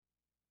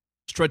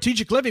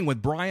Strategic Living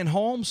with Brian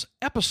Holmes,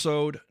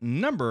 episode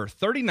number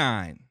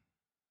 39.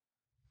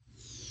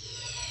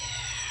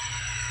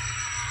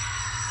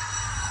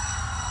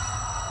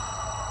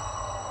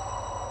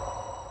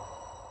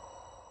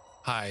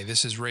 Hi,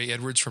 this is Ray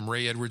Edwards from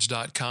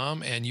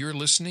rayedwards.com, and you're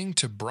listening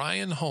to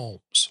Brian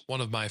Holmes,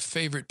 one of my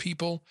favorite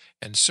people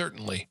and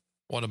certainly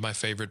one of my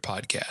favorite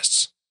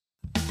podcasts.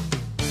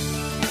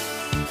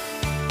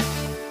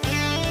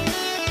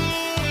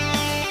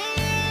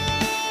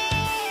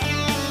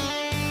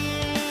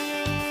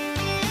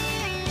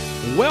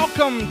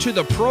 Welcome to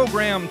the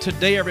program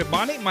today,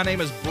 everybody. My name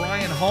is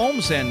Brian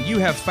Holmes, and you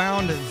have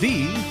found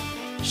the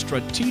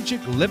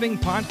Strategic Living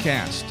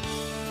Podcast,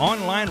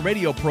 online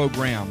radio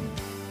program.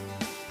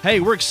 Hey,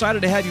 we're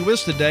excited to have you with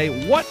us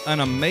today. What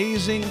an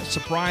amazing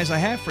surprise I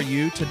have for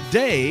you.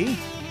 Today,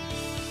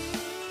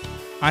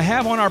 I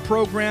have on our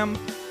program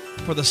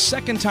for the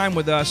second time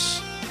with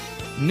us,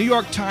 New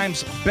York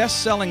Times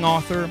best-selling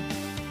author,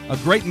 a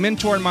great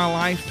mentor in my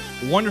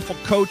life, wonderful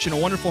coach, and a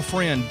wonderful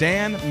friend,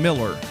 Dan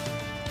Miller.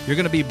 You're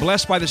going to be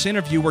blessed by this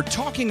interview. We're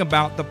talking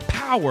about the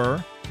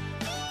power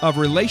of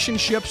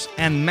relationships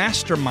and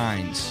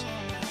masterminds.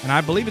 And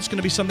I believe it's going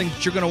to be something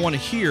that you're going to want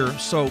to hear.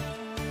 So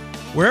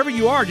wherever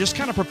you are, just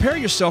kind of prepare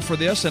yourself for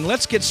this, and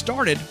let's get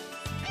started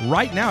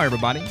right now,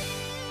 everybody.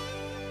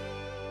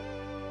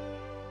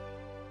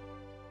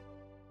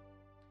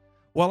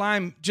 Well,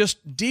 I'm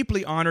just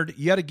deeply honored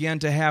yet again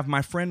to have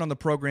my friend on the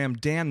program,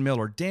 Dan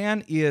Miller.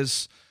 Dan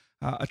is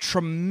a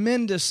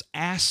tremendous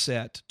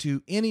asset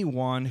to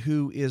anyone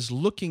who is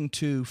looking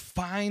to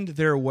find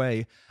their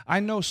way. I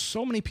know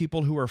so many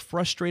people who are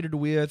frustrated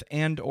with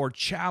and or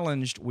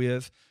challenged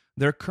with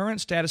their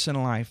current status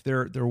in life.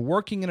 They're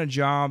working in a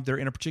job, they're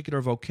in a particular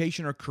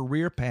vocation or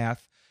career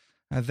path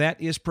that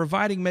is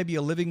providing maybe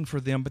a living for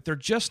them, but they're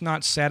just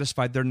not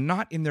satisfied. They're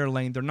not in their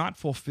lane. They're not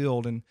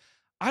fulfilled. And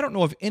I don't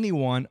know of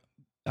anyone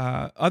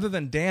other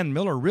than Dan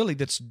Miller really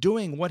that's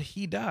doing what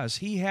he does.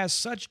 He has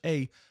such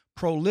a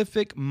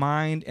prolific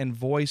mind and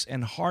voice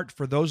and heart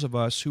for those of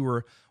us who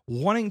are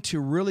wanting to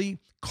really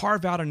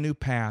carve out a new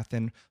path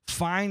and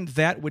find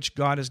that which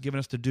God has given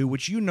us to do,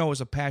 which you know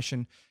is a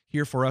passion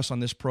here for us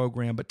on this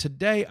program. But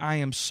today I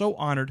am so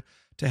honored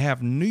to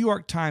have New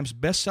York Times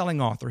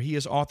best-selling author. He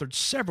has authored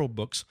several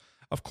books.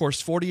 Of course,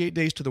 48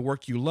 Days to the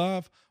Work You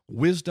Love,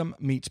 Wisdom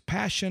Meets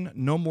Passion,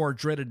 No More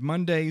Dreaded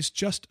Mondays,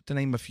 just to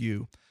name a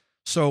few.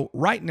 So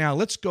right now,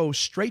 let's go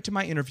straight to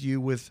my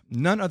interview with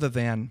none other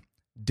than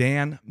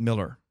Dan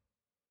Miller.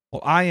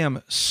 Well, I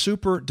am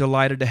super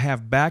delighted to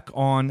have back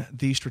on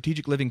the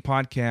Strategic Living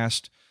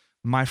Podcast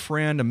my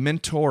friend, a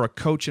mentor, a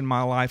coach in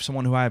my life,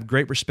 someone who I have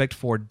great respect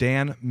for,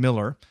 Dan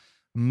Miller.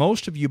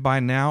 Most of you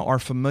by now are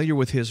familiar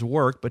with his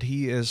work, but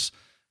he is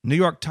New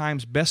York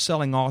Times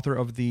best-selling author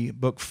of the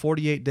book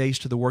 48 Days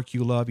to the Work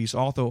You Love. He's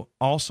also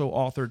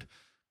authored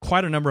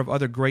quite a number of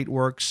other great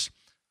works,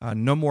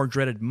 No More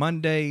Dreaded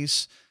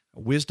Mondays,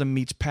 Wisdom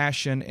Meets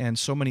Passion, and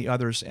so many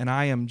others. And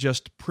I am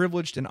just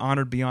privileged and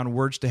honored beyond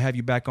words to have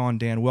you back on,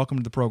 Dan. Welcome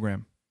to the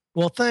program.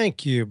 Well,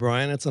 thank you,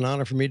 Brian. It's an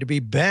honor for me to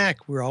be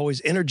back. We're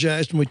always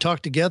energized when we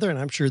talk together, and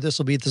I'm sure this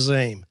will be the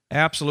same.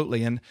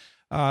 Absolutely. And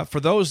for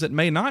those that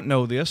may not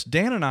know this,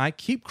 Dan and I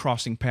keep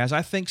crossing paths.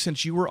 I think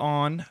since you were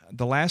on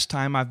the last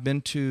time, I've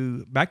been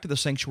back to the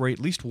sanctuary at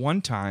least one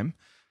time,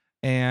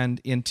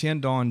 and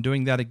intend on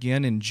doing that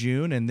again in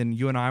June. And then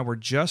you and I were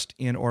just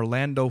in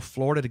Orlando,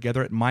 Florida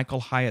together at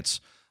Michael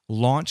Hyatt's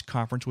launch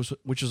conference,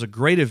 which was a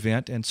great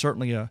event, and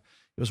certainly it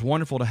was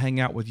wonderful to hang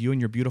out with you and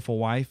your beautiful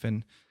wife,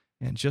 and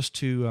just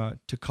to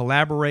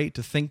collaborate,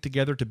 to think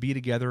together, to be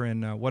together,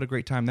 and what a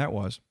great time that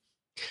was.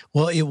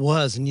 Well, it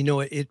was, and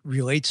it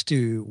relates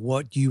to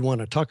what you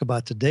want to talk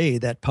about today,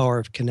 that power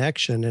of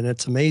connection, and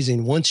it's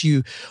amazing. Once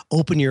you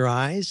open your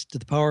eyes to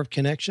the power of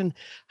connection,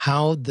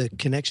 how the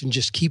connection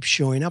just keeps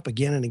showing up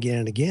again and again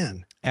and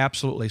again.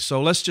 Absolutely.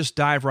 So let's just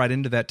dive right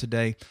into that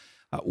today.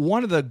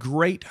 One of the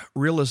great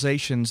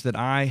realizations that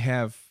I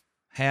have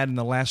had in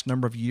the last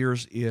number of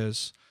years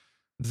is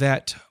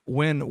that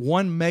when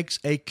one makes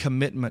a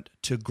commitment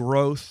to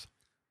growth,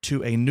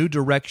 to a new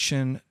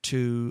direction,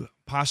 to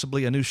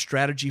possibly a new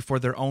strategy for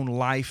their own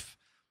life,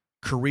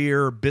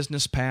 career,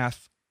 business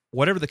path,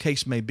 whatever the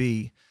case may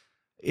be,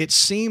 it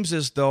seems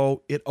as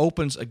though it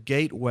opens a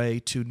gateway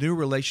to new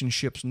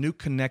relationships, new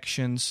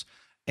connections.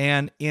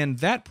 And in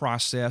that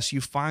process, you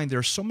find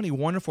there's so many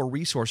wonderful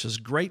resources,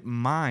 great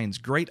minds,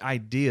 great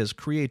ideas,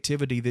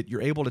 creativity that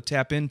you're able to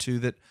tap into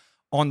that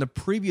on the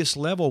previous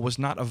level was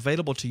not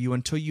available to you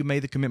until you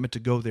made the commitment to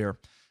go there.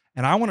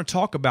 And I want to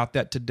talk about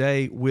that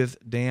today with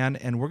Dan,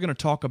 and we're going to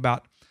talk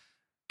about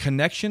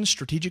connections,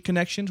 strategic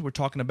connections. We're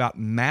talking about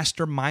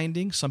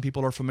masterminding. Some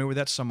people are familiar with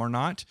that, some are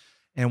not.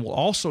 And we'll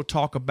also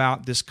talk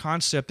about this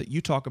concept that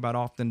you talk about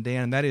often,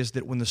 Dan, and that is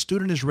that when the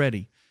student is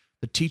ready,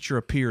 the teacher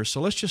appears. So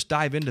let's just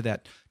dive into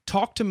that.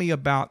 Talk to me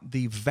about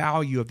the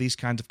value of these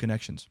kinds of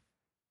connections.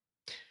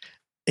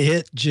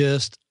 It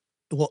just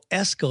will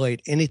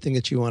escalate anything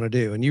that you want to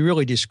do. And you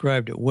really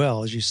described it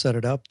well as you set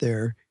it up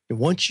there. And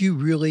once you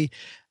really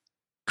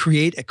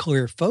create a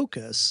clear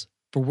focus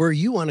for where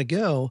you want to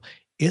go,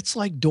 it's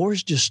like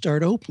doors just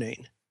start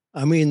opening.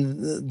 I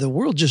mean, the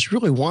world just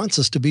really wants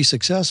us to be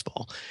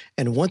successful.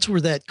 And once we're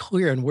that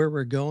clear on where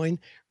we're going,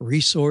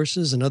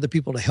 resources and other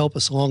people to help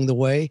us along the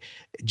way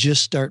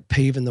just start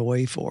paving the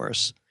way for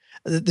us.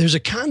 There's a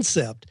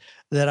concept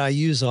that I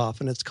use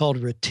often. It's called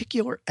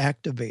reticular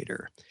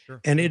activator. Sure.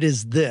 And it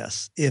is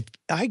this. If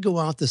I go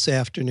out this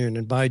afternoon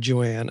and buy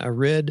Joanne a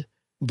red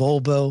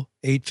Volvo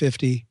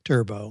 850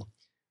 Turbo,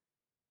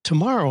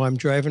 tomorrow I'm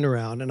driving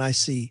around and I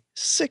see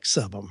 6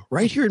 of them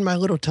right here in my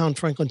little town,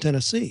 Franklin,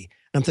 Tennessee.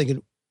 And I'm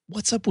thinking,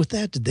 what's up with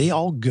that? Did they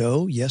all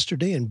go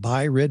yesterday and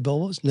buy red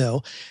Volvos?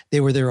 No, they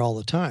were there all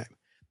the time.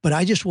 But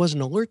I just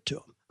wasn't alert to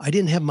them. I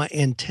didn't have my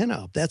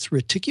antenna up. That's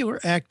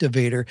reticular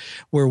activator,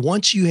 where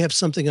once you have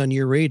something on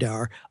your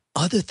radar,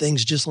 other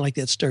things just like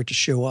that start to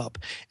show up.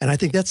 And I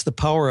think that's the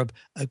power of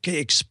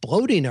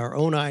exploding our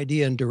own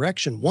idea and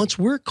direction. Once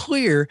we're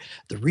clear,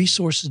 the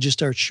resources just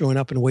start showing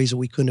up in ways that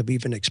we couldn't have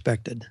even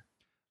expected.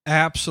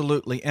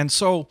 Absolutely. And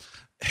so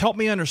help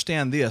me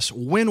understand this.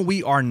 When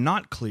we are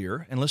not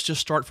clear, and let's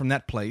just start from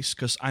that place,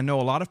 because I know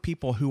a lot of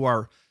people who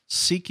are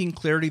seeking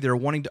clarity, they're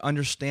wanting to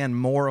understand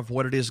more of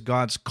what it is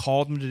God's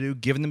called them to do,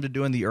 given them to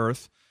do in the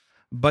earth,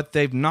 but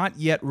they've not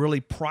yet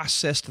really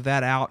processed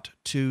that out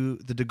to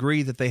the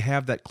degree that they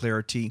have that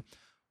clarity.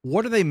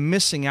 What are they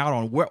missing out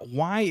on?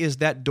 Why is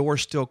that door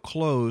still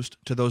closed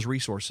to those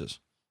resources?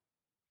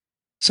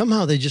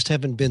 Somehow they just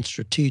haven't been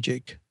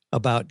strategic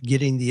about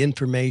getting the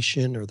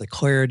information or the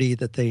clarity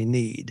that they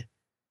need.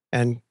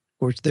 And of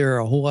course, there are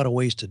a whole lot of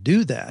ways to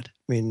do that.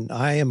 I mean,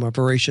 I am a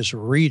voracious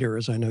reader,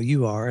 as I know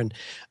you are, and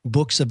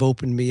books have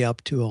opened me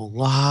up to a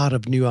lot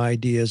of new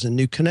ideas and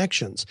new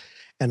connections.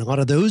 And a lot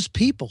of those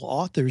people,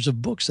 authors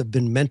of books, have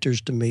been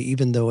mentors to me,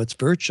 even though it's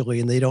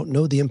virtually, and they don't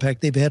know the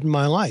impact they've had in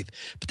my life.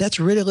 But that's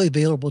readily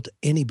available to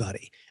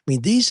anybody. I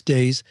mean, these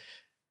days,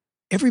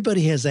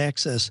 everybody has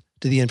access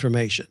to the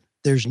information.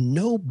 There's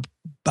no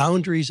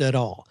boundaries at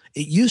all.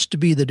 It used to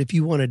be that if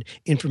you wanted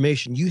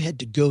information, you had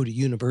to go to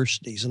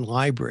universities and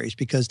libraries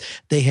because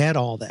they had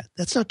all that.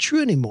 That's not true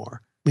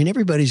anymore. I mean,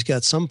 everybody's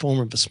got some form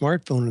of a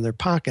smartphone in their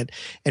pocket,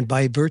 and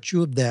by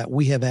virtue of that,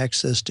 we have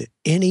access to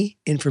any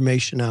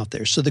information out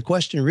there. So the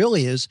question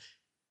really is,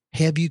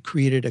 have you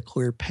created a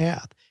clear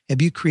path?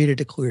 Have you created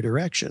a clear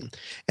direction?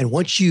 And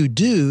once you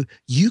do,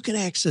 you can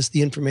access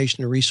the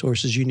information and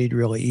resources you need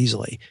really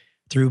easily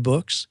through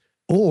books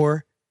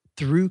or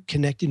through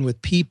connecting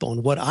with people.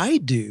 And what I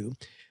do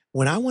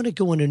when I want to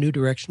go in a new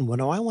direction,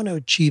 when I want to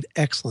achieve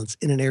excellence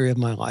in an area of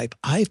my life,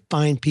 I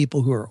find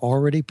people who are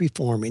already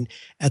performing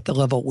at the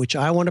level at which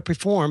I want to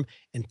perform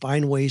and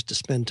find ways to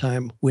spend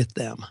time with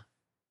them.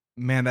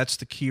 Man, that's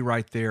the key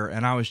right there.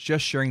 And I was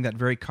just sharing that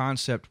very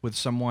concept with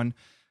someone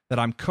that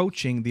I'm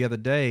coaching the other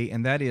day,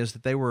 and that is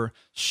that they were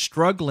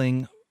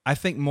struggling, I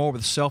think, more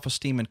with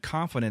self-esteem and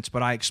confidence.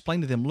 But I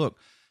explained to them, look,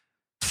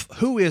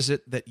 who is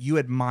it that you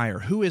admire?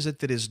 Who is it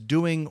that is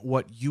doing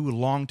what you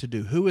long to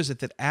do? Who is it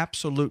that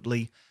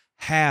absolutely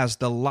has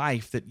the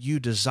life that you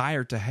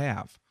desire to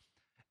have?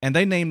 And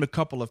they named a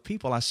couple of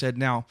people. I said,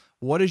 now,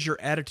 what is your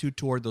attitude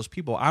toward those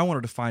people? I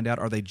wanted to find out,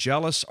 are they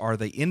jealous? Are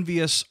they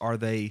envious? Are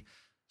they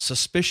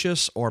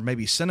suspicious or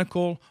maybe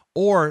cynical?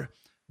 Or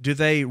do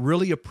they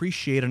really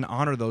appreciate and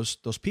honor those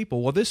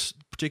people? Well, this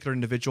particular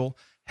individual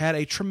had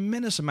a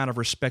tremendous amount of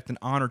respect and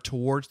honor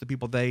towards the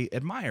people they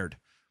admired.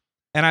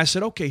 And I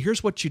said, okay,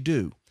 here's what you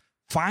do.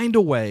 Find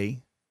a way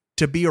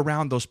to be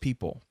around those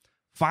people.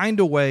 Find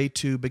a way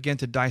to begin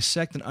to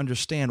dissect and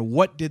understand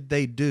what did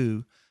they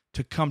do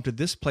to come to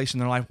this place in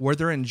their life where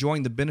they're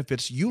enjoying the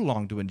benefits you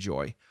long to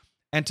enjoy,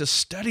 and to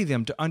study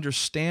them, to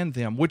understand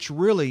them, which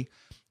really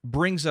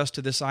brings us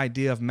to this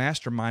idea of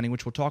masterminding,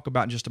 which we'll talk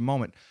about in just a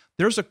moment.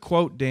 There's a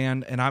quote,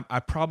 Dan, and I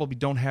probably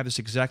don't have this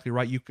exactly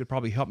right. You could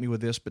probably help me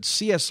with this, but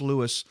C.S.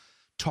 Lewis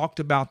talked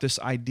about this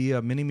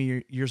idea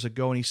many years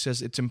ago, and he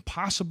says it's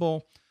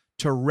impossible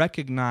to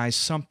recognize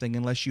something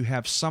unless you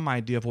have some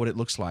idea of what it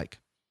looks like.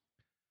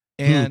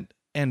 And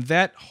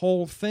that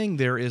whole thing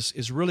there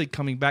is really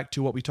coming back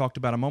to what we talked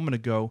about a moment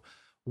ago.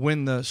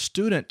 When the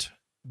student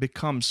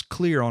becomes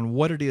clear on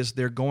what it is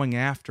they're going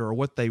after or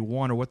what they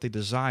want or what they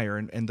desire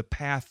and the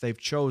path they've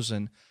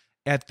chosen,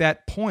 at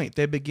that point,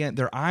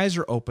 their eyes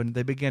are open,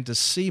 they begin to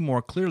see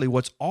more clearly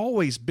what's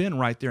always been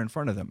right there in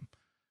front of them.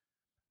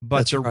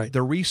 But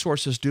the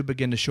resources do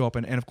begin to show up.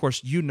 And of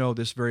course, you know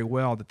this very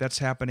well, that's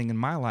happening in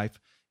my life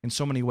in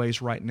so many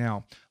ways right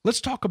now. Let's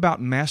talk about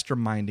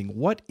masterminding.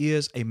 What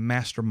is a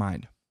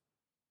mastermind?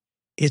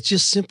 It's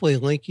just simply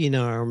linking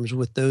arms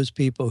with those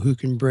people who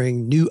can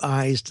bring new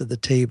eyes to the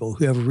table,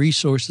 who have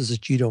resources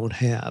that you don't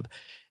have.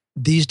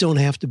 These don't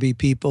have to be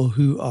people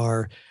who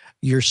are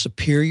your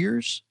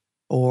superiors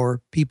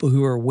or people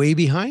who are way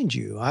behind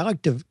you. I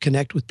like to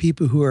connect with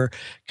people who are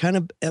kind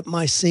of at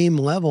my same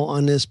level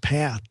on this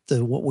path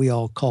to what we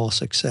all call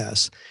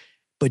success.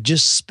 But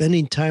just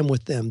spending time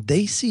with them,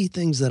 they see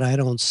things that I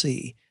don't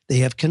see. They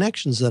have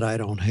connections that I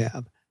don't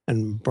have.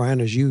 And Brian,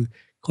 as you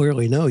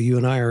clearly know, you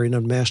and I are in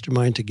a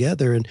mastermind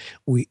together, and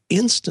we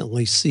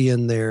instantly see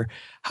in there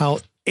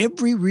how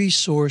every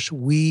resource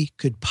we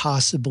could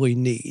possibly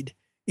need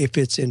if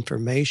it's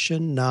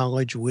information,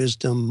 knowledge,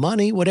 wisdom,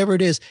 money, whatever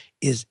it is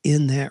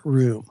in that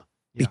room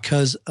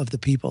because of the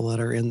people that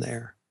are in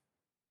there.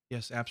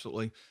 Yes,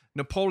 absolutely.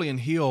 Napoleon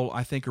Hill,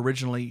 I think,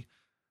 originally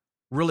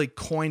really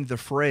coined the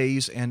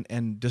phrase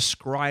and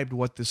described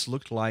what this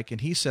looked like.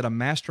 And he said, a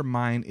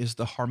mastermind is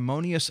the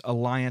harmonious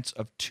alliance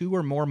of two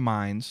or more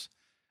minds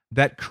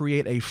that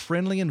create a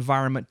friendly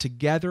environment to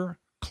gather,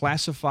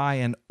 classify,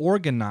 and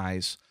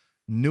organize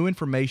new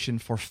information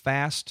for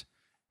fast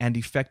and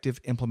effective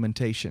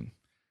implementation.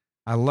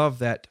 I love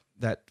that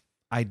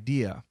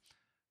idea.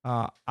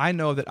 I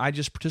know that I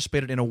just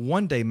participated in a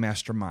one-day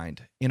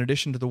mastermind in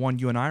addition to the one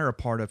you and I are a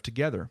part of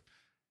together.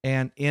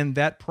 And in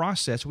that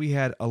process, we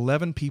had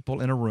 11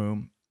 people in a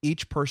room.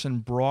 Each person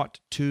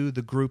brought to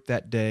the group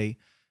that day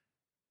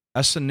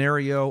a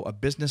scenario, a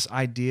business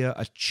idea,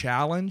 a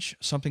challenge,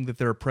 something that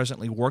they're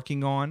presently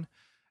working on.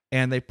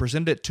 And they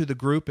presented it to the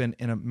group in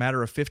a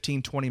matter of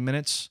 15, 20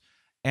 minutes.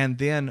 And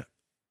then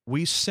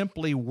we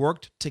simply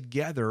worked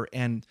together,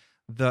 and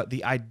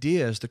the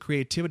ideas, the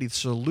creativity, the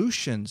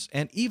solutions,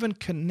 and even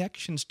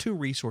connections to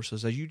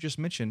resources, as you just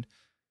mentioned,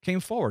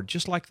 came forward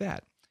just like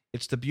that.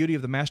 It's the beauty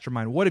of the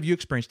mastermind. What have you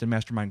experienced in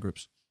mastermind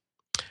groups?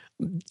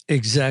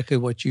 Exactly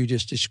what you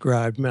just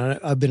described. Man,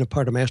 I've been a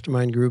part of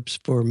mastermind groups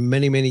for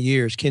many, many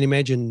years. Can't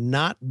imagine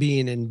not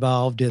being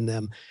involved in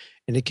them.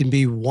 And it can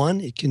be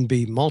one, it can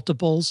be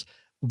multiples,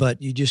 but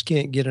you just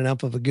can't get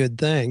enough of a good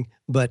thing.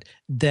 But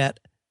that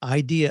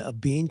idea of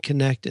being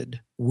connected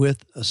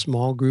with a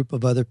small group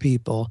of other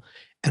people.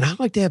 And I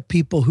like to have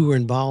people who are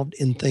involved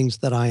in things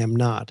that I am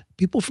not,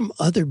 people from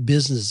other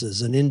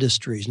businesses and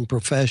industries and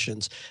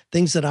professions,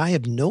 things that I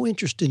have no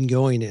interest in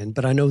going in,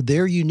 but I know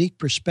their unique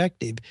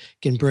perspective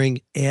can bring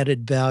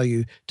added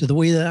value to the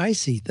way that I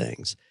see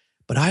things.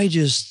 But I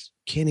just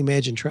can't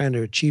imagine trying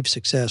to achieve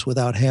success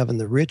without having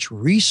the rich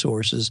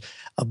resources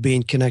of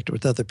being connected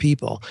with other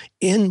people.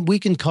 And we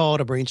can call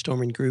it a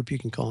brainstorming group. You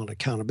can call it an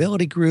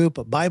accountability group,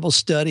 a Bible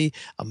study,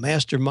 a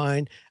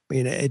mastermind. I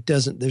mean,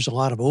 there's a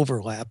lot of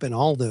overlap in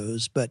all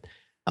those, but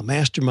a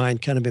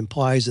mastermind kind of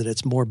implies that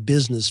it's more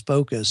business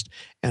focused.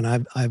 And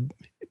I've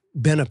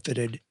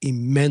benefited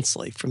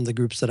immensely from the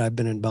groups that I've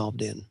been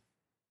involved in.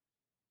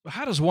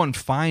 How does one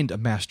find a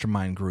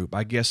mastermind group,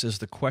 I guess, is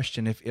the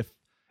question.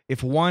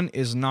 If one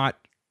is not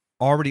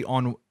already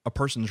on a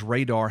person's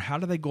radar, how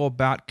do they go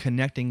about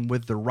connecting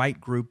with the right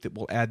group that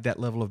will add that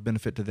level of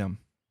benefit to them?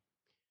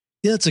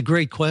 Yeah, it's a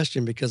great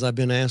question because I've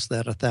been asked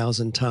that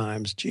 1,000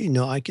 times. Gee,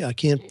 no, I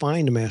can't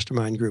find a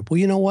mastermind group. Well,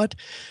 you know what?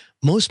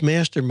 Most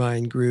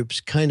mastermind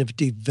groups kind of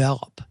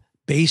develop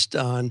based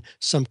on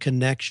some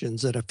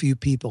connections that a few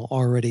people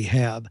already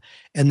have.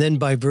 And then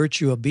by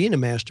virtue of being a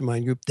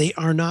mastermind group, they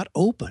are not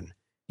open.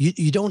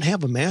 You don't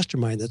have a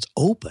mastermind that's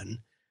open.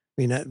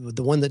 I mean,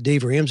 the one that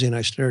Dave Ramsey and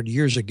I started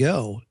years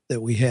ago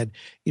that we had,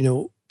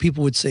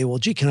 people would say, well,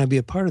 gee, can I be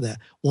a part of that?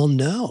 Well,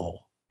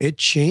 no, it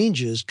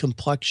changes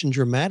complexion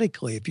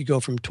dramatically. If you go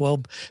from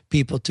 12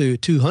 people to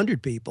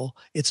 200 people,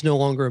 it's no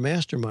longer a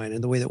mastermind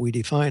in the way that we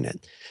define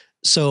it.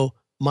 So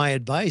my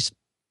advice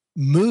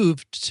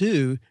moved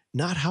to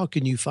not how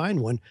can you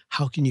find one,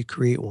 how can you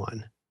create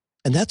one?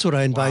 And that's what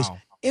I advise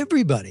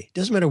everybody.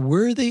 Doesn't matter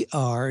where they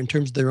are in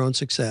terms of their own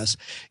success,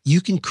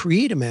 you can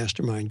create a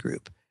mastermind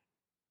group.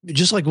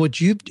 Just like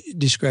what you've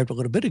described a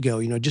little bit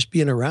ago, just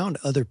being around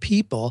other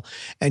people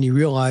and you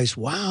realize,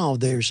 wow,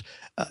 there's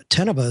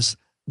 10 of us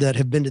that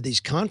have been to these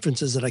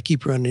conferences that I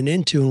keep running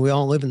into, and we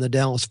all live in the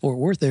Dallas-Fort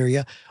Worth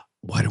area.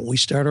 Why don't we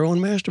start our own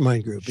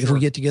mastermind group? Sure. If we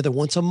get together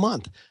once a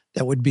month,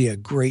 that would be a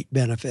great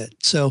benefit.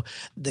 So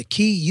the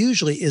key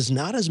usually is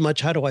not as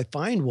much how do I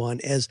find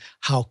one as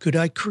how could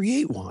I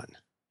create one?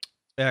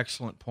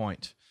 Excellent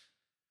point.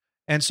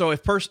 And so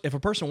if a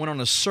person went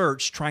on a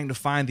search trying to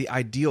find the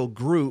ideal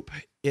group,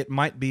 it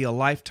might be a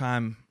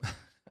lifetime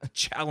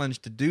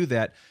challenge to do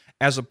that,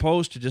 as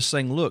opposed to just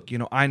saying, look,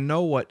 I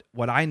know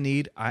what I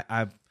need.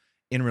 I've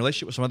in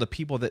relationship with some other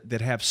people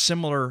that have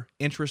similar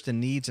interests and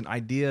needs and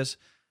ideas,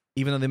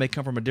 even though they may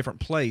come from a different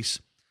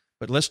place.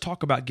 But let's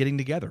talk about getting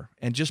together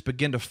and just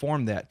begin to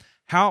form that.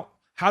 How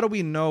do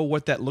we know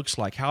what that looks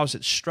like? How is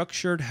it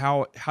structured?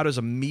 How does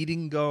a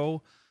meeting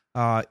go?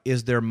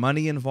 Is there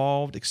money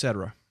involved, et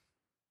cetera?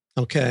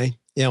 Okay.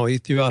 Yeah, well, you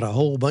threw out a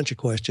whole bunch of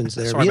questions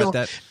there. Sorry about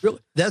that. Really,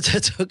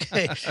 that's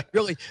okay.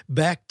 Really,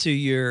 back to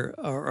your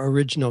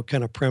original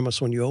kind of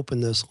premise when you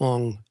opened this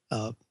long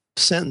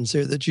sentence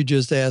here that you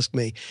just asked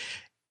me.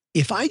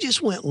 If I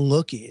just went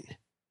looking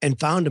and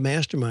found a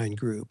mastermind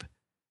group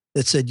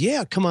that said,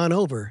 yeah, come on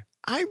over,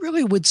 I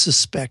really would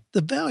suspect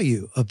the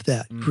value of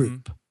that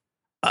group.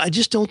 I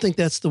just don't think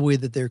that's the way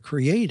that they're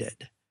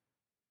created.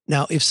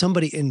 Now, if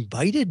somebody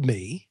invited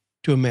me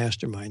to a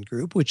mastermind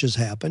group, which has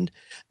happened,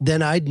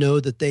 then I'd know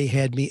that they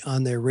had me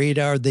on their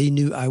radar. They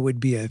knew I would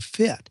be a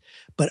fit.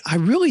 But I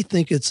really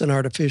think it's an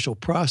artificial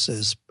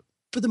process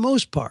for the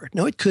most part.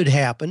 Now, it could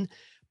happen,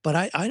 but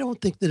I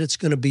don't think that it's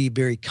going to be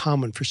very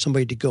common for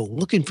somebody to go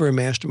looking for a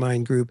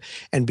mastermind group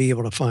and be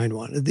able to find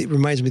one. It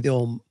reminds me of the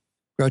old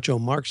Groucho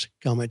Marx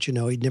comment,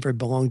 he'd never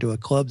belonged to a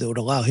club that would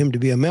allow him to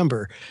be a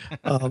member.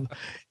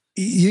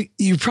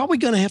 You're probably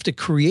going to have to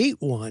create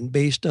one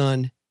based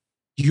on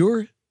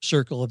your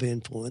circle of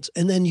influence,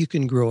 and then you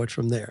can grow it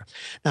from there.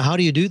 Now, how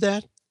do you do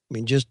that? I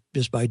mean, just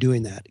by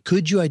doing that.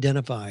 Could you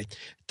identify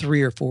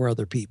 3 or 4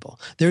 other people?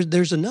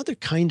 There's another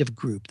kind of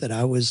group that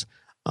I was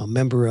a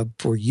member of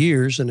for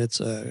years, and it's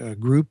a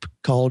group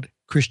called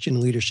Christian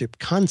Leadership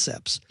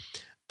Concepts.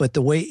 But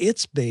the way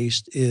it's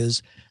based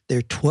is there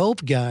are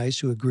 12 guys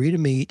who agree to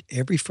meet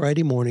every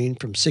Friday morning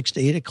from 6 to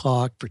 8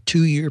 o'clock for a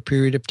 2-year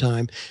period of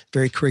time,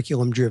 very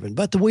curriculum driven.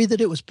 But the way that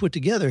it was put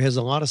together has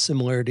a lot of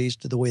similarities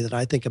to the way that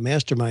I think a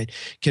mastermind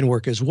can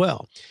work as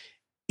well.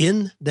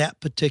 In that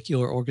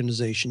particular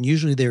organization,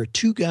 usually there are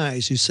 2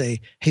 guys who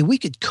say, hey, we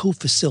could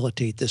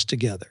co-facilitate this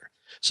together.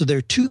 So there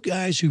are 2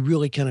 guys who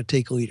really kind of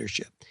take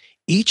leadership.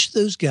 Each of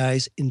those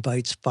guys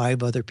invites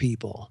 5 other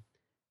people.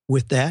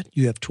 With that,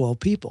 you have 12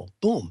 people.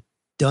 Boom.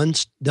 Done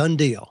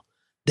deal.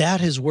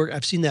 That has worked.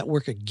 I've seen that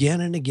work again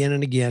and again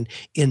and again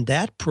in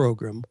that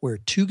program where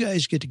 2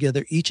 guys get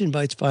together, each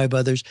invites 5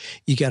 others.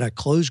 You got a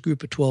closed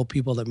group of 12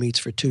 people that meets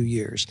for 2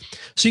 years.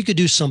 So you could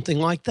do something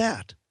like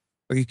that.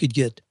 Or you could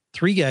get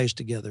 3 guys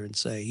together and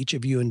say, each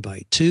of you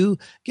invite 2.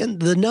 Again,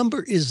 the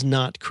number is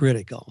not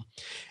critical.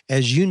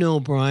 As you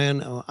know,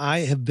 Brian,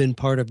 I have been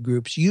part of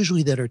groups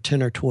usually that are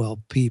 10 or 12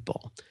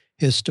 people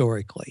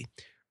historically.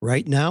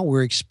 Right now,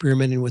 we're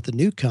experimenting with a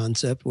new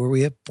concept where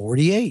we have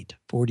 48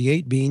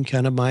 being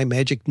kind of my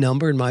magic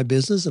number in my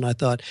business. And I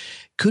thought,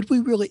 could we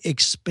really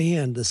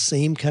expand the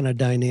same kind of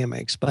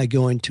dynamics by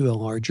going to a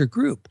larger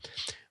group?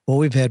 Well,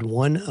 we've had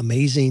one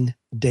amazing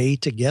day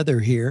together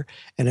here,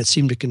 and it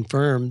seemed to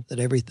confirm that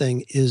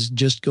everything is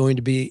just going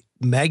to be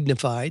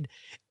magnified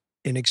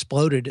and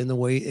exploded in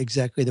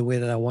exactly the way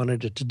that I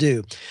wanted it to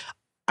do.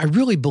 I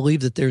really believe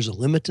that there's a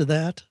limit to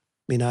that.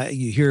 I mean,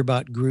 you hear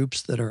about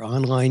groups that are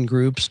online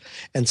groups,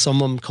 and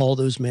some of them call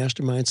those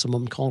masterminds, some of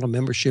them call it a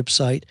membership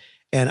site.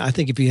 And I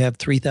think if you have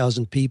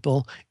 3,000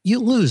 people, you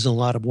lose a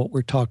lot of what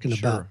we're talking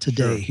about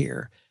today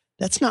here.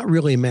 That's not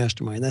really a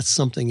mastermind. That's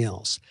something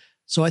else.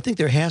 So I think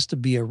there has to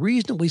be a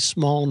reasonably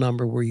small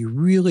number where you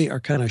really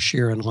are kind of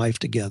sharing life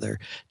together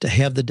to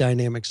have the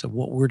dynamics of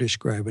what we're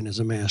describing as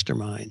a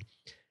mastermind.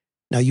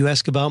 Now, you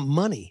ask about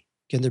money.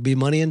 Can there be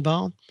money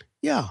involved?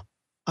 Yeah.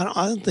 I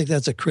don't think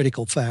that's a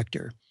critical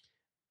factor.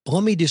 But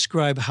let me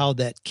describe how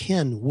that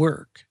can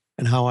work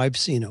and how I've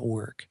seen it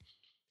work.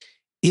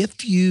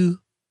 If you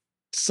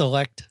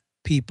select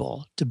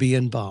people to be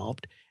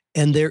involved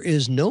and there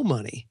is no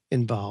money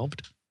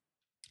involved,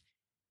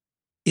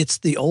 it's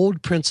the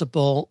old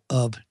principle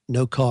of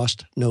no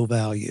cost, no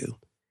value.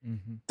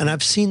 Mm-hmm. And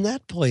I've seen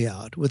that play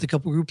out with a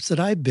couple of groups that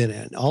I've been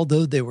in.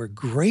 Although there were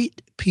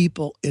great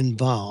people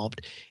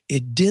involved,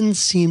 it didn't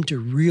seem to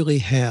really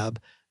have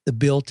the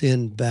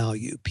built-in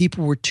value.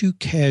 People were too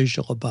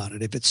casual about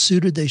it. If it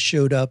suited, they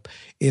showed up.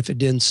 If it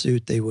didn't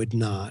suit, they would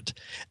not.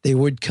 They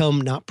would come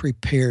not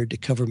prepared to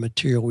cover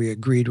material we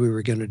agreed we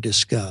were going to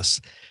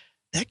discuss.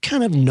 That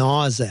kind of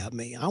gnaws at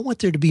me. I want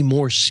there to be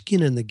more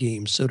skin in the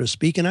game, so to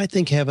speak. And I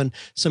think having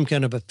some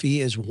kind of a fee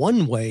is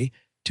one way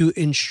to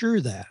ensure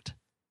that.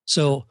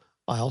 So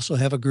I also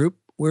have a group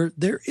where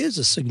there is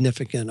a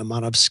significant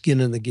amount of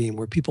skin in the game,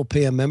 where people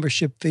pay a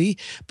membership fee.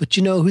 But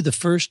you know who the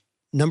first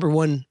number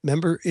 1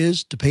 member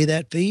is to pay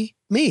that fee?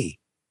 Me.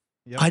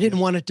 Yep. I didn't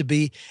want it to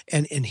be.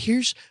 And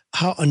here's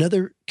how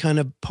another kind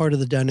of part of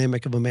the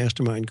dynamic of a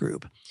mastermind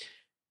group.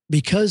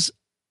 Because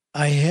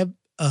I have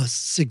a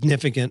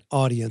significant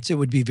audience, it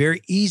would be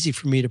very easy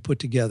for me to put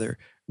together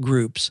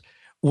groups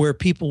where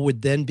people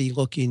would then be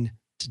looking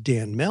to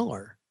Dan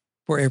Miller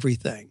for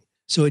everything.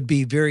 So it'd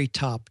be very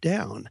top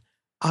down.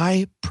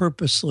 I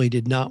purposely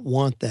did not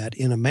want that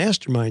in a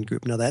mastermind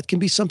group. Now, that can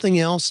be something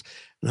else,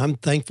 and I'm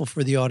thankful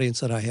for the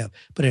audience that I have.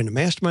 But in a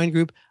mastermind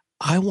group,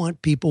 I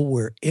want people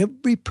where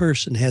every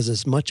person has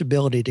as much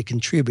ability to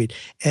contribute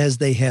as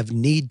they have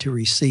need to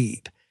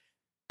receive.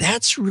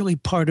 That's really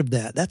part of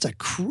that. That's a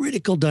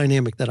critical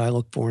dynamic that I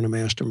look for in a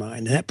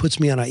mastermind. And that puts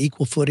me on an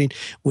equal footing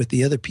with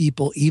the other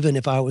people, even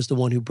if I was the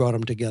one who brought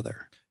them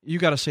together. You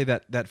got to say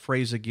that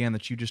phrase again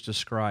that you just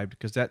described,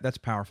 because that's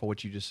powerful,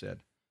 what you just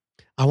said.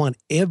 I want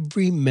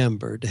every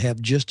member to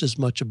have just as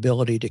much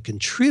ability to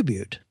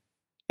contribute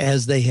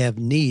as they have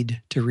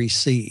need to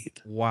receive.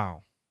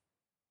 Wow.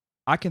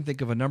 I can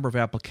think of a number of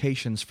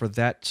applications for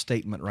that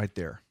statement right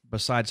there,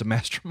 besides a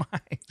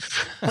mastermind.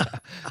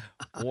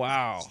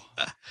 Wow.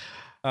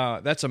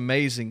 That's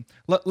amazing.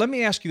 Let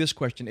me ask you this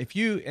question. If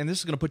you, and this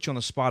is going to put you on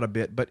the spot a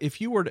bit, but if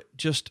you were to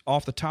just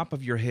off the top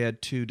of your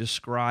head to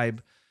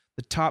describe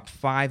the top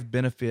 5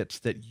 benefits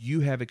that you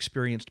have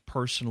experienced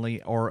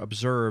personally or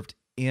observed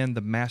in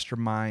the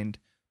mastermind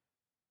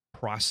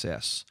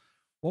process,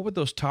 what would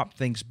those top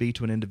things be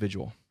to an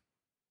individual?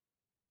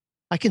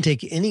 I can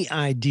take any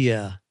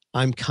idea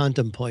I'm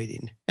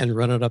contemplating and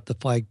run it up the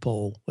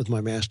flagpole with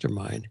my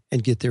mastermind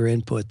and get their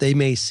input. They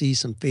may see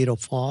some fatal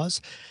flaws.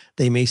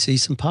 They may see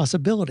some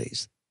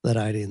possibilities that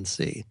I didn't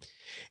see.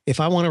 If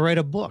I want to write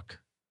a book,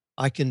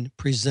 I can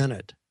present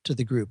it to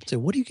the group and say,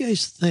 what do you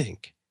guys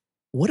think?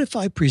 what if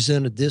I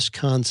presented this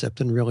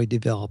concept and really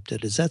developed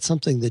it? Is that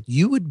something that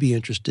you would be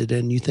interested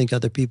in? You think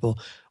other people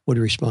would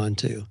respond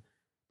to?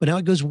 But now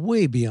it goes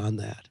way beyond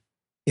that.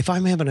 If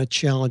I'm having a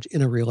challenge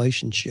in a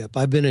relationship,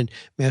 I've been in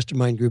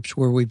mastermind groups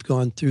where we've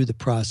gone through the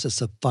process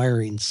of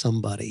firing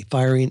somebody,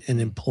 firing an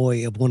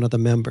employee of one of the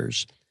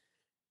members.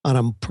 On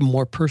a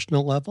more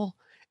personal level,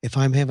 if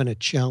I'm having a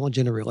challenge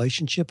in a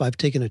relationship, I've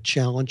taken a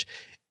challenge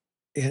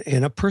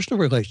in a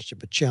personal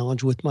relationship, a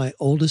challenge with my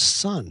oldest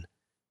son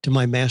to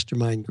my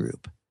mastermind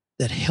group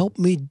that helped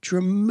me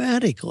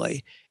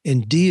dramatically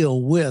and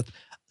deal with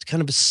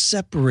kind of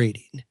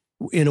separating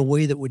in a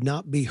way that would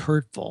not be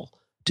hurtful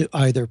to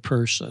either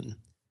person.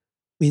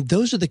 I mean,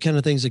 those are the kind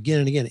of things again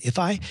and again. If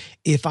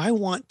I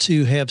want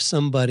to have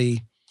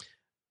somebody,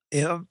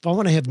 if I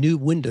want to have new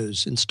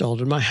windows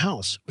installed in my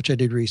house, which I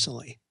did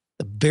recently,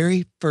 the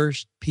very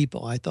first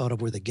people I thought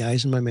of were the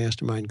guys in my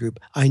mastermind group.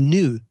 I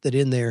knew that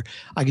in there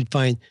I could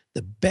find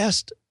the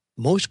best,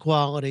 most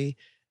quality,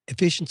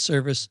 efficient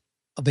service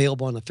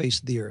available on the face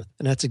of the earth.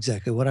 And that's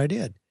exactly what I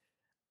did.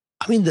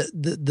 I mean,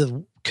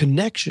 the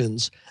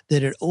connections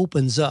that it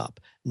opens up,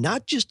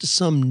 not just to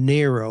some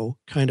narrow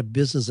kind of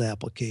business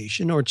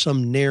application or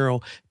some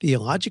narrow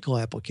theological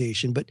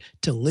application, but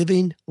to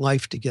living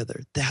life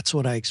together. That's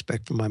what I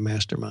expect from my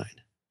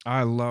mastermind.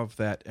 I love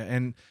that.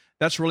 And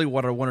that's really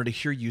what I wanted to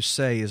hear you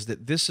say, is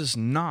that this is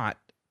not,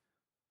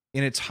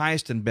 in its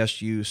highest and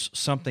best use,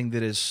 something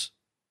that is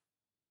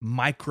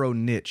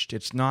micro-niched.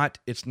 It's not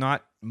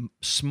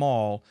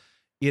small.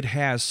 It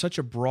has such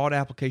a broad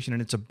application,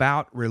 and it's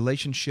about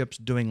relationships,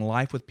 doing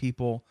life with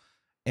people,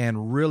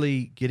 and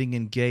really getting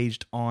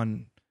engaged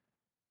on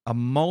a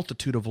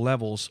multitude of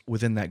levels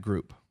within that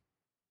group.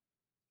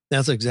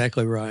 That's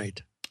exactly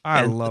right.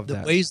 I love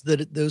that. The ways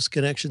that those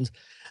connections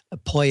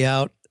play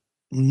out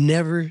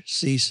never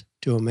cease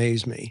to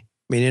amaze me.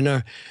 I mean, in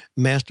our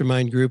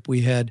mastermind group,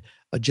 we had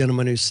a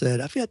gentleman who said,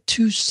 I've got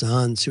two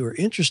sons who are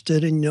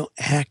interested in,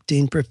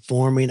 acting,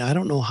 performing. I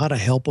don't know how to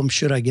help them.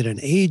 Should I get an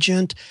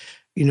agent?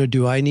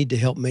 Do I need to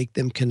help make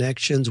them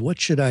connections?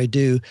 What should I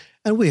do?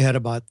 And we had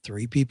about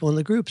 3 people in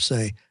the group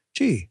say,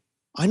 gee,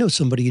 I know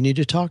somebody you need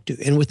to talk to.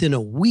 And within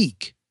a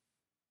week,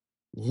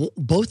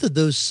 both of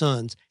those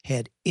sons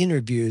had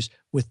interviews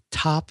with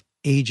top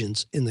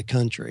agents in the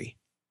country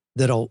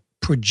that'll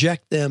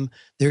project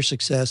their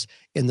success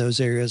in those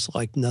areas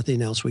like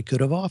nothing else we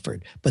could have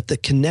offered. But the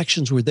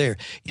connections were there.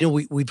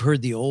 We've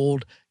heard the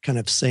old kind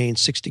of saying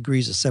 6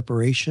 degrees of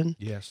separation.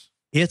 Yes.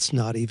 It's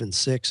not even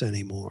 6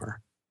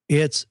 anymore.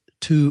 It's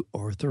 2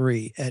 or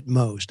 3 at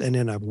most. And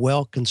in a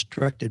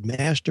well-constructed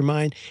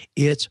mastermind,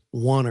 it's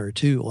 1 or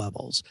 2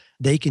 levels.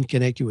 They can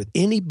connect you with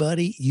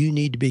anybody you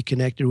need to be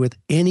connected with,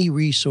 any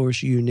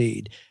resource you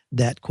need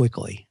that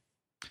quickly.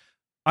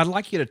 I'd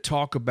like you to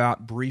talk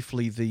about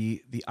briefly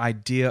the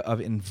idea of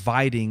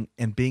inviting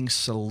and being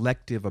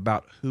selective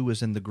about who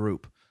is in the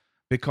group.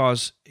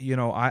 Because,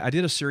 I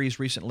did a series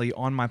recently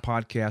on my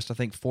podcast, I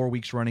think 4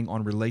 weeks running,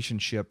 on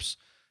relationships,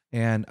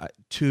 and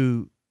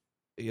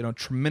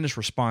tremendous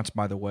response,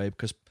 by the way,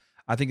 because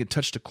I think it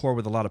touched a core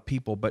with a lot of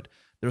people. But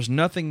there's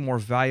nothing more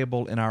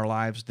valuable in our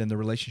lives than the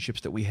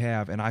relationships that we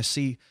have. And I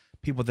see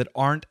people that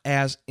aren't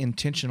as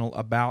intentional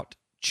about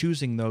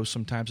choosing those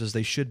sometimes as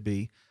they should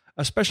be,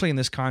 especially in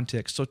this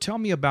context. So tell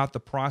me about the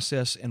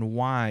process and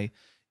why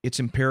it's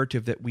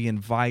imperative that we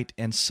invite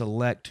and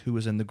select who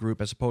is in the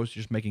group as opposed to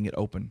just making it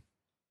open.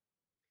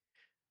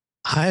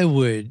 I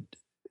would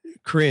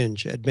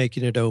cringe at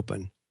making it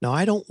open. Now,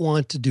 I don't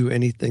want to do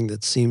anything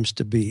that seems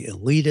to be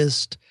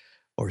elitist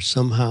or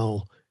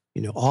somehow,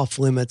 off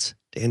limits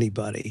to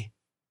anybody.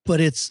 But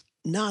it's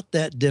not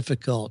that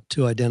difficult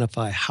to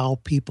identify how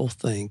people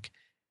think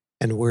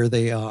and where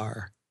they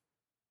are.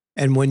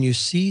 And when you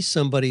see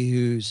somebody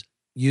who's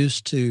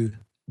used to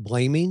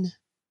blaming,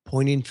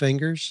 pointing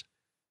fingers,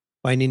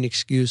 finding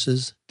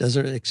excuses,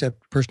 doesn't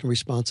accept personal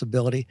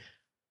responsibility,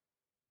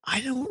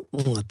 I don't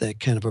want that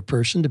kind of a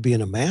person to be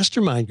in a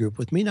mastermind group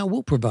with me. Now,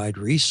 we'll provide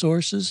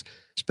resources,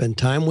 spend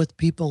time with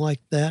people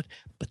like that,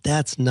 but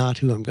that's not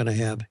who I'm going to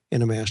have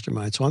in a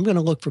mastermind. So I'm going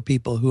to look for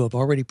people who have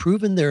already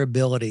proven their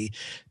ability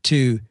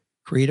to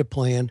create a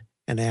plan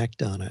and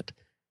act on it.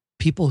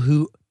 People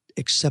who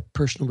accept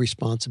personal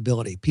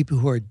responsibility, people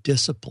who are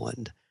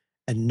disciplined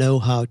and know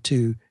how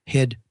to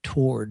head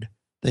toward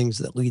things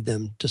that lead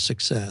them to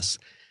success.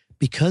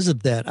 Because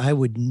of that, I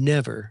would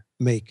never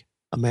make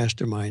a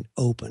mastermind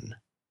open.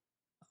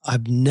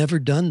 I've never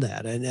done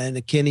that, and I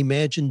can't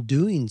imagine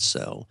doing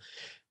so,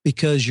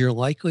 because you're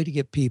likely to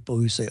get people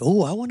who say,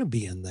 oh, I want to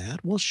be in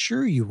that. Well,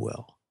 sure you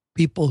will.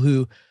 People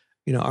who,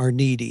 are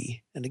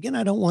needy. And again,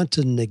 I don't want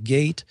to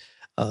negate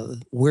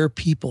where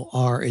people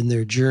are in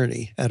their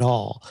journey at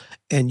all.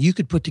 And you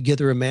could put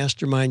together a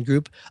mastermind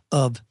group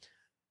of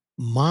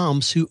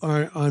moms who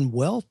are on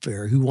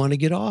welfare, who want to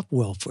get off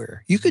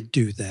welfare. You could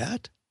do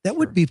that. That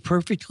would be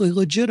perfectly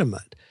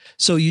legitimate.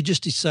 So you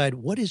just decide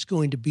what is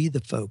going to be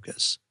the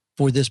focus.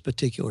 for this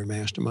particular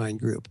mastermind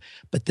group,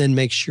 but then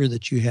make sure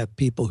that you have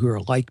people who are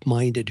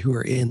like-minded who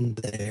are in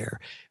there.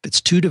 If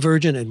it's too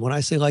divergent, and when I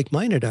say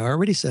like-minded, I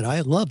already said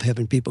I love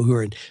having people who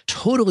are in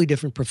totally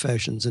different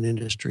professions and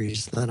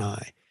industries than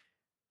I,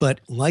 but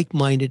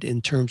like-minded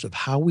in terms of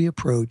how we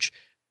approach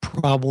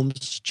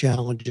problems,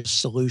 challenges,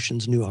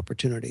 solutions, new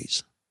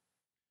opportunities.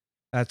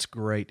 That's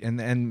great.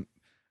 And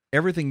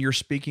everything you're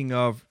speaking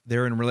of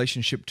there in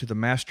relationship to the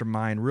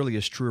mastermind really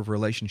is true of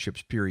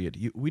relationships,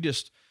 period. We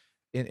just,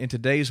 in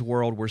today's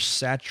world, we're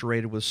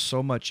saturated with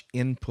so much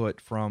input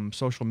from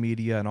social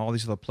media and all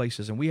these other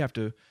places, and we have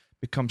to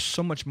become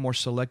so much more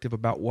selective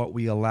about what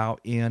we allow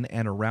in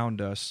and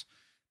around us,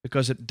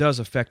 because it does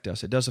affect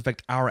us. It does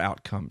affect our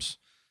outcomes.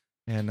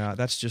 And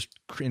that's just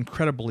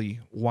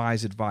incredibly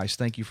wise advice.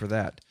 Thank you for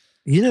that.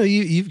 You know,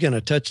 you've kind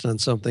of touched on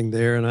something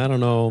there, and I don't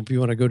know if you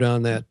want to go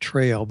down that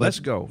trail. But Let's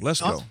go.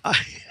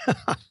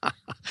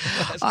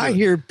 I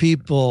hear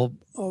people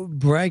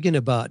bragging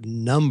about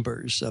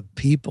numbers of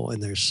people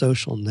in their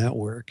social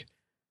network.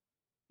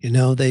 You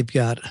know, they've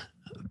got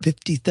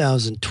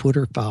 50,000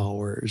 Twitter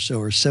followers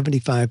or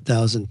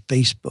 75,000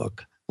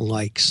 Facebook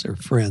likes or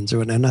friends.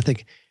 And I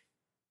think,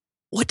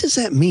 what does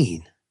that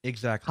mean?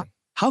 Exactly.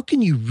 How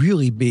can you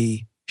really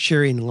be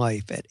sharing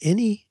life at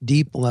any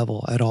deep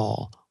level at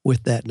all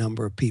with that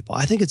number of people?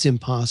 I think it's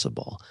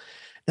impossible.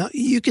 Now,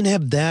 you can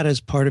have that as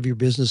part of your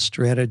business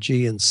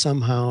strategy, and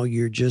somehow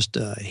you're just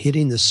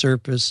hitting the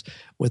surface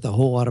with a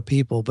whole lot of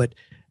people, but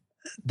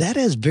that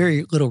has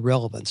very little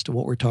relevance to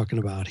what we're talking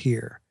about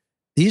here.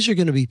 These are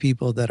going to be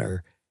people that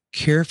are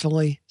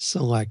carefully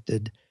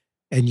selected,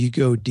 and you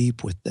go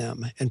deep with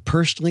them. And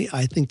personally,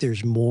 I think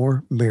there's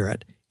more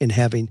merit in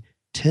having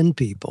 10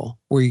 people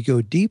where you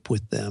go deep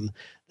with them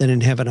than in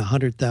having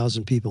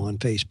 100,000 people on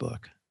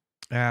Facebook.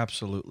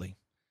 Absolutely.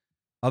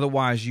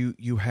 Otherwise,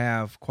 you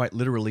have quite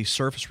literally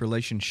surface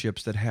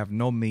relationships that have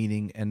no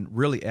meaning and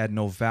really add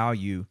no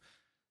value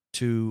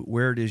to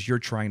where it is you're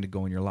trying to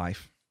go in your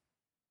life.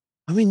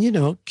 I mean, you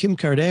know, Kim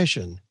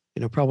Kardashian,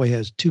 probably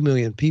has 2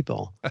 million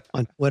people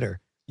on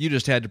Twitter. You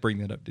just had to bring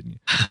that up, didn't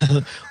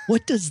you?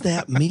 What does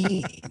that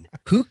mean?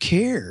 Who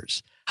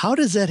cares? How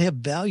does that have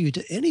value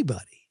to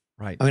anybody?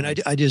 Right. I mean,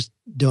 I just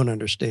don't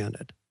understand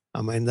it.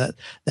 I mean, that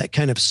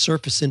kind of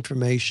surface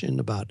information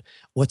about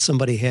what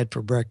somebody had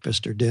for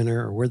breakfast or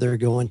dinner or where they're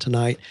going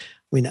tonight.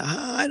 I mean,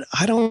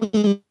 I don't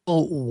know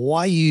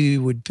why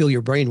you would fill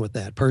your brain with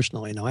that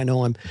personally. Now, I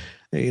know I'm,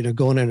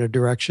 going in a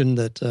direction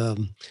that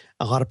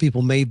a lot of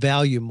people may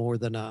value more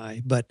than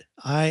I, but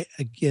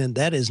again,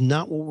 that is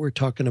not what we're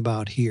talking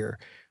about here.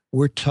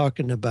 We're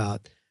talking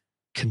about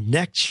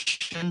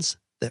connections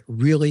that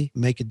really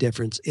make a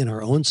difference in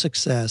our own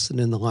success and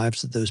in the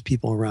lives of those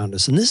people around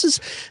us. And this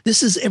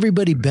is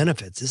everybody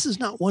benefits. This is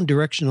not one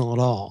directional at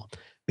all. I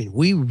mean,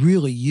 we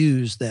really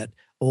use that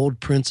old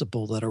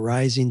principle that a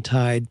rising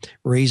tide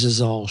raises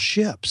all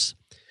ships.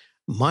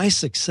 My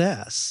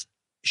success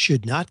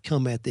should not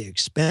come at the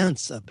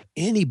expense of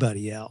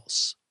anybody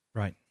else.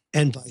 Right.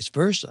 And vice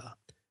versa.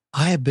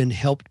 I have been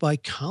helped by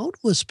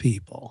countless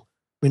people.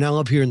 I mean, I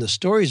love hearing the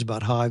stories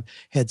about how I've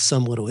had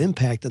some little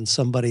impact on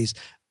somebody's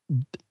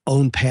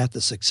own path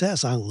to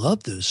success. I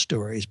love those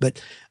stories. But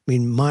I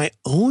mean, my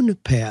own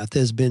path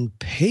has been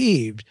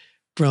paved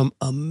from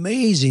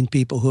amazing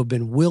people who have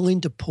been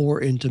willing to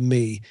pour into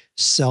me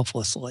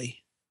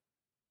selflessly.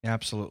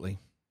 Absolutely.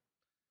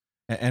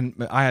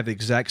 And I have the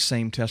exact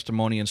same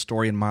testimony and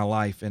story in my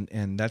life,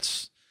 and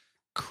that's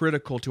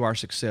critical to our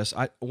success.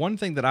 One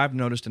thing that I've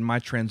noticed in my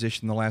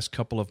transition the last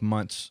couple of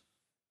months,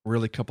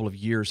 really couple of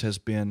years, has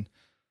been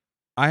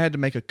I had to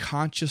make a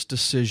conscious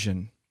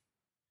decision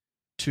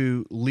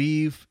to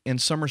leave, in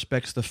some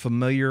respects, the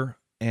familiar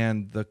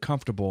and the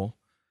comfortable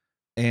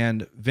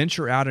and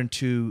venture out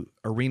into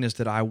arenas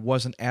that I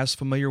wasn't as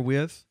familiar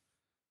with,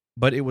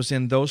 but it was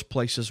in those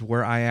places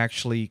where I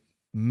actually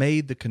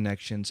made the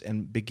connections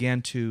and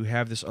began to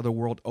have this other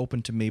world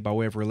open to me by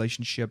way of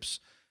relationships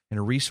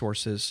and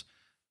resources.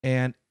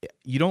 And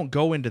you don't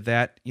go into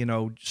that,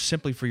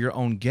 simply for your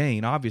own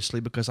gain, obviously,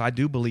 because I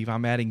do believe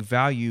I'm adding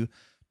value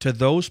to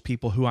those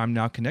people who I'm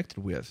now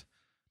connected with.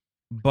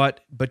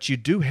 But you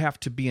do have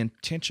to be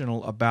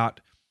intentional about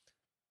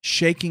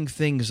shaking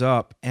things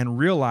up and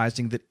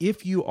realizing that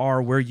if you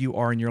are where you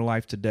are in your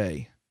life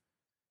today,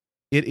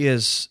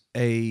 it's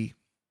the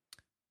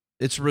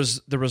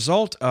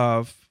result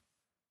of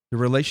the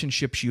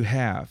relationships you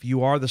have.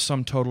 You are the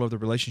sum total of the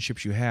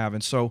relationships you have.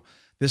 And so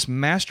this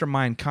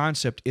mastermind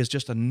concept is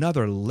just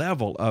another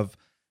level of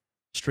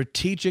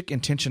strategic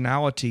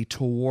intentionality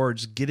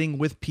towards getting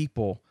with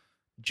people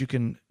that you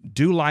can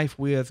do life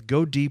with,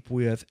 go deep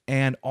with,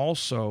 and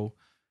also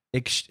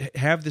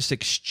have this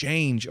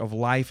exchange of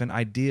life and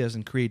ideas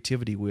and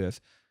creativity with.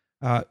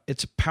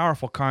 It's a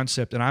powerful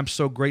concept, and I'm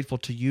so grateful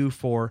to you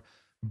for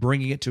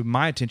bringing it to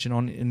my attention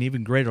on an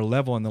even greater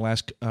level in the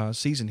last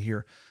season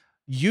here.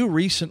 You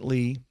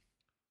recently,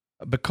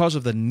 because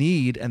of the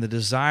need and the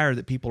desire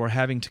that people are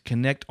having to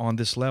connect on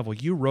this level,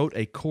 you wrote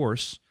a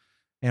course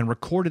and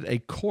recorded a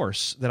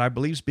course that I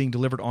believe is being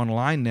delivered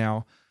online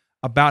now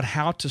about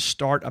how to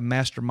start a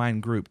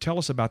mastermind group. Tell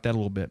us about that a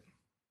little bit.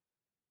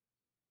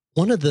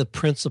 One of the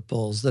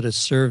principles that has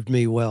served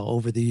me well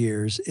over the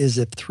years is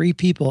if 3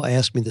 people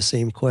ask me the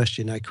same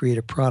question, I create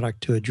a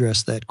product to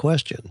address that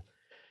question.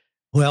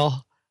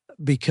 Well,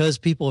 because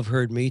people have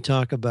heard me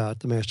talk about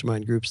the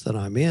mastermind groups that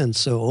I'm in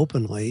so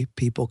openly,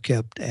 people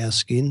kept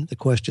asking the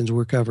questions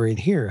we're covering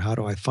here. How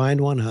do I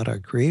find one? How do I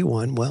create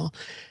one? Well,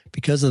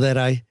 because of that,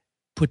 I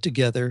put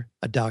together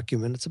a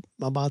document. It's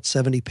about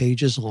 70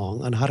 pages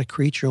long on how to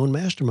create your own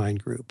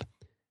mastermind group.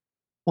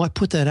 Well, I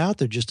put that out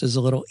there just as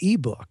a little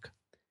ebook.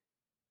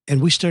 And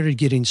we started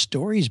getting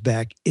stories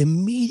back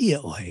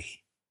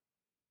immediately.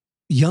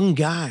 Young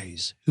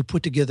guys who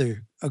put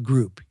together a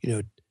group,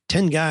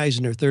 10 guys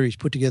in their 30s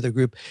put together a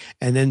group,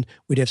 and then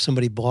we'd have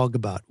somebody blog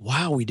about,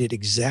 wow, we did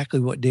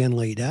exactly what Dan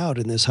laid out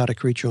in this How to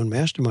Create Your Own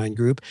Mastermind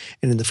group.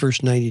 And in the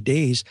first 90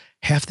 days,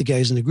 half the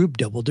guys in the group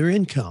doubled their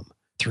income.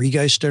 3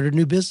 guys started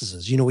new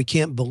businesses. We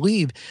can't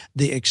believe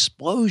the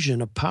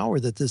explosion of power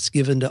that this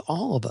given to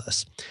all of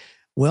us.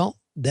 Well,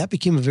 that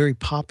became a very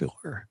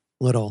popular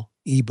little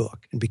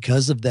ebook. And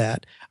because of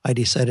that, I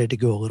decided to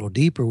go a little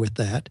deeper with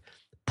that,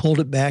 pulled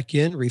it back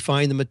in,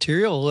 refined the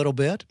material a little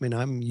bit. I mean,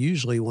 I'm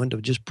usually one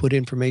to just put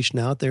information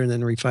out there and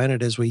then refine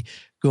it as we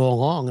go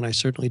along. And I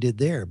certainly did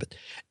there, but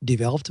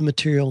developed the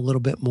material a little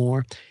bit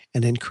more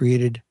and then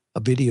created a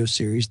video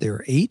series. There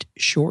are 8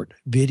 short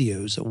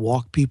videos that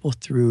walk people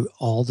through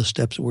all the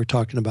steps that we're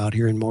talking about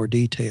here in more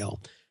detail.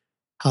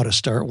 How to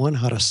start one,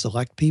 how to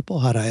select people,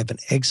 how to have an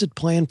exit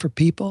plan for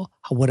people,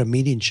 what a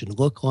meeting should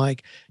look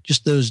like,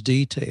 just those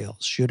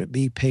details. Should it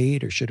be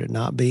paid or should it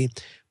not be?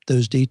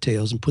 Those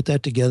details, and put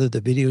that together.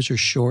 The videos are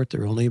short.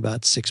 They're only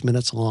about 6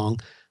 minutes long.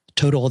 The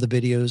total of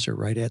the videos are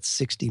right at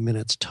 60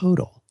 minutes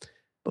total.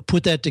 But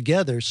put that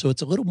together so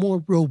it's a little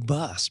more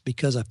robust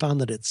because I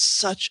found that it's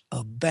such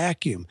a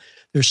vacuum.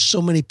 There's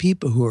so many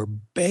people who are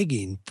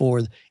begging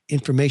for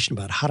information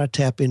about how to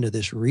tap into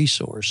this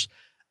resource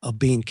of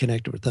being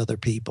connected with other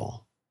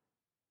people.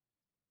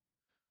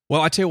 Well,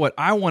 I tell you what,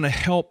 I want to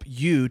help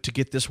you to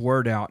get this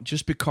word out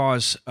just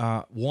because,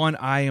 one,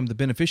 I am the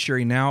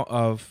beneficiary now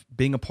of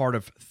being a part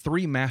of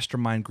 3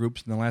 mastermind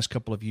groups in the last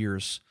couple of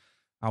years.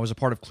 I was a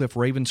part of Cliff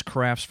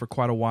Ravenscraft's for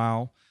quite a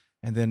while,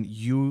 and then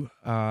you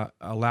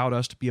allowed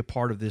us to be a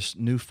part of this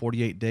new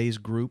 48 Days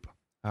group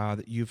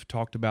that you've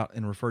talked about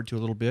and referred to a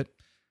little bit.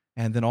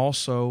 And then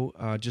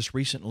also, just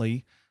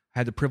recently, I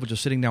had the privilege of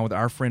sitting down with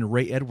our friend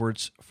Ray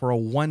Edwards for a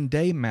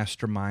 1-day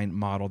mastermind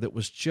model that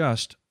was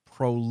just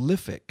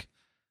prolific.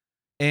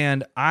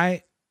 And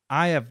I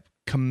have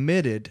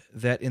committed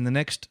that in the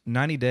next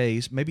 90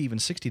 days, maybe even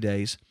 60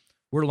 days,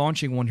 we're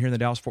launching one here in the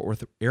Dallas-Fort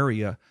Worth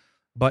area.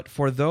 But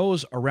for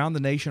those around the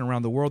nation,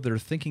 around the world that are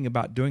thinking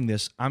about doing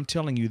this, I'm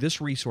telling you,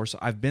 this resource,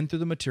 I've been through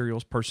the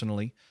materials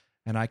personally,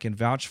 and I can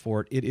vouch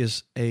for it. It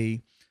is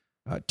a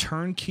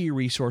turnkey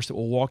resource that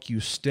will walk you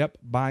step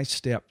by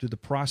step through the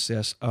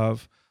process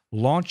of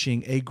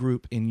launching a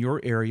group in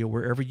your area,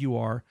 wherever you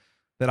are,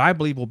 that I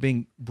believe will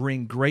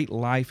bring great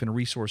life and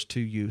resource to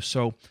you.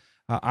 So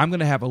I'm going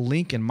to have a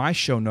link in my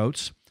show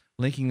notes,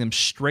 linking them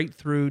straight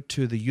through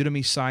to the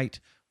Udemy site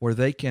where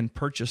they can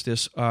purchase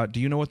this. Do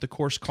you know what the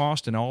course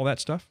cost and all that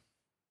stuff?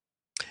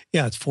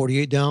 Yeah, it's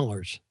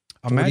 $48.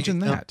 Imagine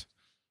that.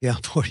 Yeah,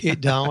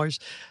 $48.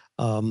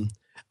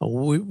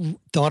 We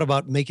thought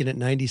about making it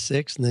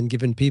 $96 and then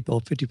giving people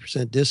a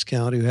 50%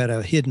 discount who had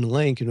a hidden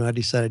link. And I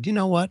decided, you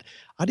know what?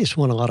 I just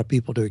want a lot of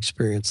people to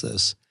experience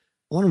this.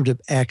 I want them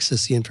to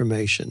access the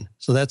information.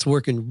 So that's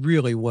working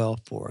really well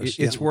for us.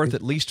 It's worth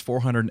at least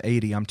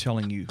 $480, I'm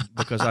telling you,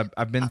 because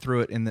I've been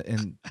through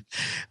it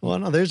Well,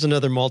 no, there's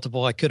another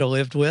multiple I could have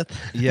lived with.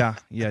 Yeah,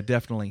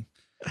 definitely.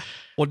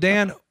 Well,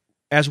 Dan,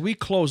 as we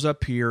close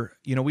up here,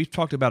 we've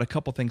talked about a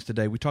couple things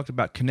today. We talked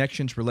about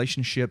connections,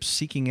 relationships,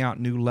 seeking out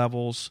new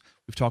levels.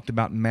 We've talked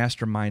about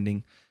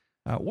masterminding.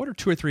 What are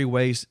 2 or 3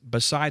 ways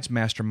besides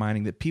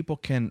masterminding that people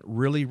can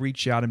really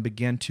reach out and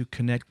begin to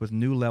connect with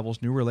new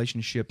levels, new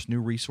relationships, new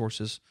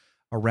resources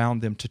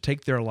around them to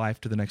take their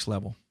life to the next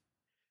level?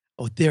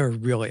 Oh, there are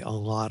really a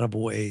lot of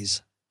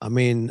ways. I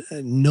mean,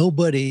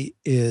 nobody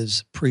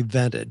is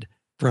prevented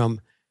from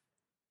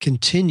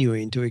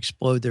continuing to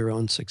explode their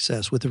own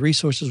success with the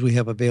resources we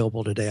have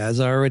available today. As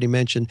I already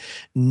mentioned,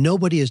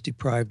 nobody is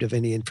deprived of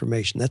any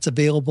information. That's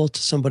available to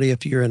somebody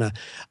if you're in a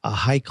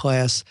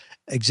high-class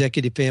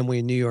executive family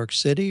in New York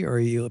City, or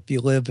if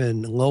you live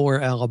in lower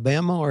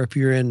Alabama, or if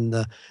you're in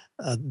the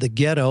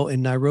ghetto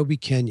in Nairobi,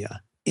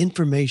 Kenya.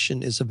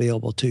 Information is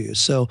available to you.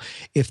 So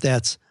if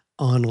that's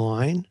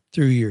online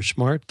through your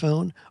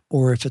smartphone,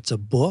 or if it's a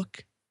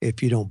book,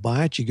 if you don't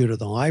buy it, you go to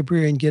the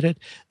library and get it.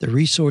 The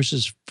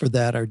resources for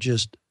that are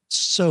just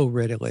so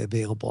readily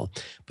available.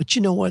 But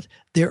you know what?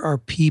 There are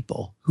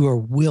people who are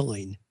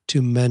willing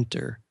to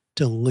mentor,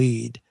 to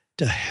lead,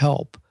 to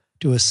help,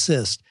 to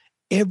assist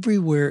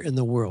everywhere in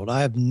the world.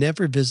 I have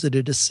never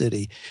visited a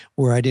city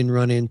where I didn't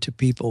run into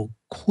people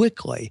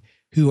quickly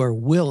who are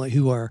willing,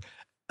 who are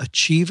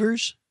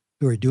achievers,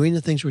 who are doing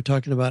the things we're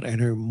talking about,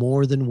 and are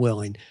more than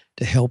willing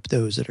to help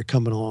those that are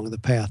coming along the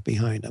path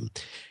behind them.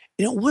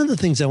 One of the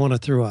things I want to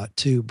throw out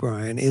too,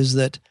 Brian, is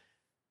that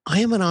I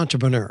am an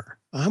entrepreneur.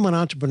 I'm an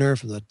entrepreneur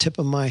from the tip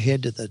of my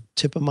head to the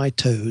tip of my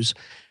toes.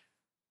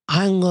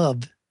 I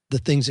love the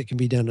things that can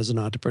be done as an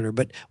entrepreneur.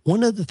 But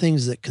one of the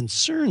things that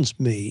concerns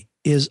me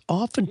is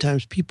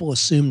oftentimes people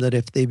assume that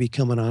if they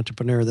become an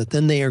entrepreneur, that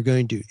then they are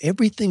going to do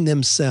everything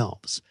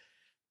themselves.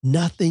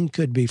 Nothing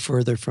could be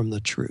further from the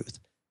truth.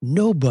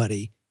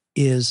 Nobody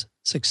is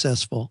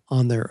successful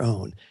on their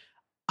own.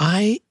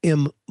 I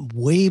am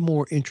way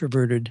more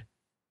introverted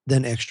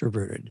than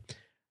extroverted.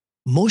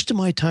 Most of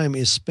my time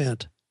is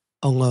spent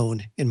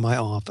alone in my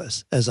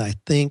office as I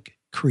think,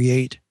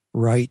 create,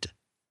 write,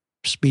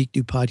 speak,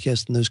 do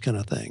podcasts, and those kind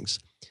of things.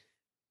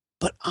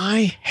 But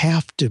I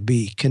have to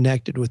be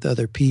connected with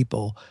other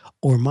people,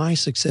 or my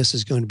success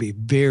is going to be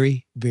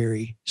very,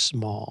 very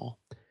small.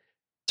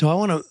 So I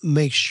want to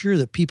make sure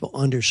that people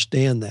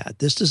understand that.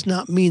 This does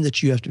not mean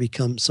that you have to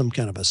become some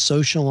kind of a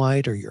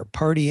socialite or you're a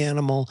party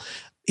animal.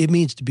 It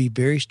means to be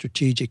very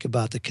strategic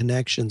about the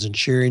connections and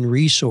sharing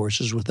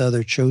resources with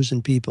other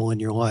chosen people in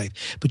your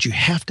life. But you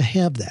have to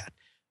have that.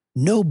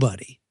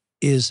 Nobody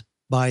is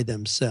by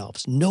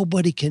themselves.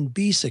 Nobody can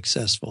be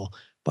successful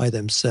by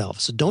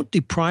themselves. So don't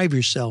deprive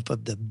yourself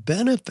of the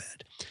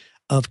benefit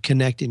of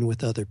connecting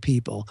with other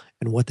people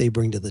and what they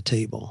bring to the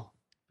table.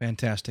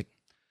 Fantastic.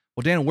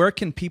 Well, Dan, where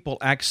can people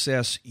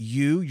access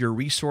you, your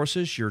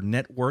resources, your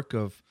network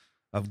of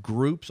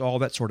groups, all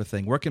that sort of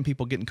thing? Where can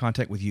people get in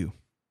contact with you?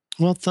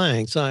 Well,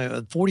 thanks.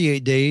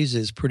 48 Days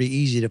is pretty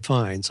easy to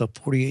find. So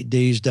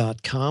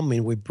 48days.com,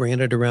 and we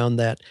branded around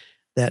that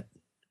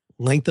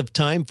length of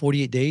time,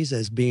 48 days,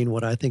 as being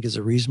what I think is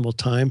a reasonable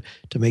time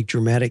to make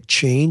dramatic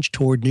change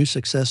toward new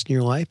success in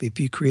your life if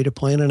you create a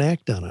plan and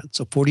act on it.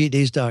 So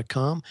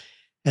 48days.com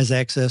has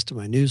access to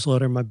my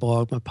newsletter, my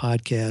blog, my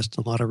podcast,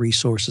 a lot of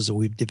resources that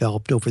we've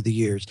developed over the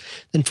years.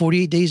 Then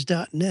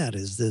 48days.net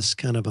is this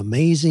kind of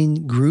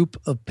amazing group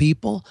of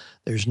people.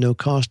 There's no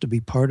cost to be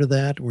part of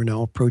that. We're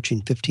now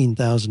approaching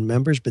 15,000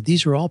 members, but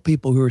these are all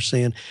people who are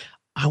saying,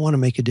 I want to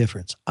make a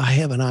difference. I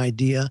have an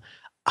idea.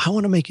 I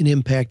want to make an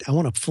impact. I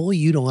want to fully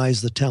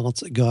utilize the talents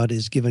that God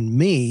has given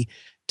me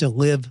to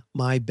live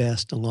my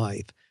best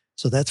life.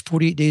 So that's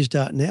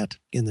 48days.net.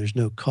 And there's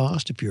no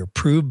cost. If you're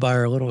approved by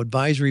our little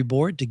advisory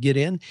board to get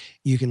in,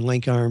 you can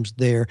link arms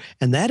there.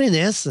 And that, in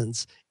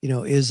essence,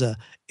 is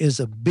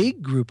a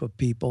big group of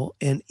people.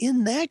 And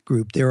in that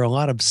group, there are a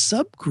lot of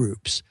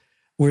subgroups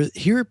where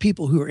here are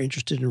people who are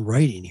interested in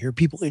writing. Here are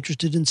people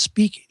interested in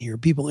speaking. Here are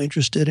people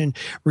interested in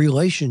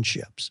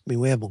relationships. I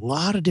mean, we have a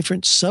lot of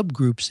different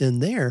subgroups in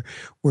there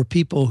where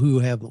people who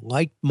have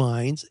like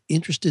minds,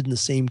 interested in the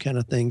same kind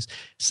of things,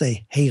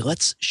 say, hey,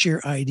 let's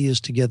share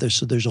ideas together.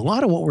 So there's a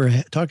lot of what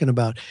we're talking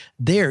about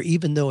there,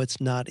 even though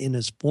it's not in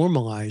as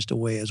formalized a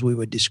way as we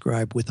would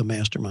describe with a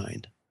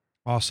mastermind.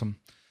 Awesome.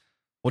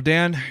 Well,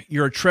 Dan,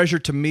 you're a treasure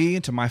to me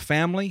and to my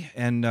family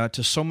and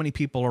to so many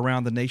people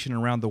around the nation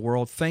and around the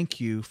world. Thank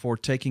you for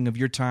taking of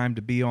your time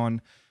to be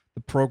on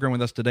the program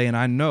with us today. And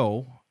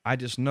I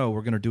just know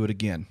we're going to do it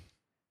again.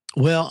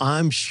 Well,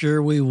 I'm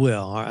sure we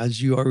will.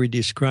 As you already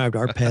described,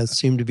 our paths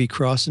seem to be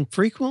crossing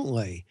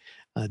frequently,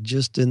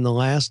 just in the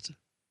last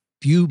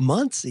few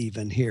months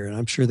even here. And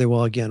I'm sure they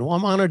will again. Well,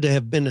 I'm honored to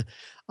have been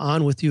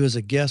on with you as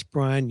a guest,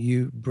 Brian.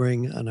 You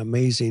bring an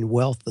amazing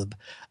wealth of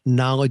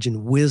knowledge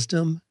and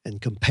wisdom and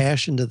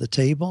compassion to the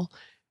table,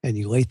 and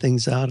you lay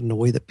things out in a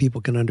way that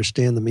people can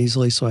understand them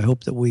easily. So I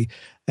hope that we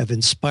have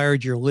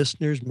inspired your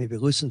listeners, maybe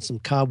loosen some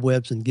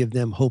cobwebs and give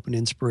them hope and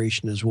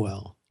inspiration as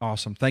well.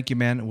 Awesome. Thank you,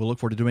 man. And we'll look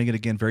forward to doing it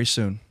again very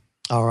soon.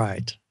 All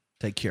right.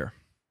 Take care.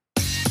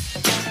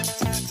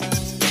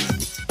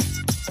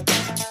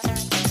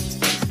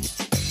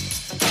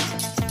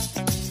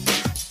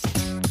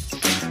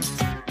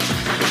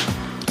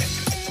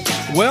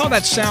 Well,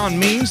 that sound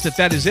means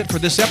that is it for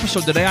this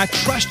episode today. I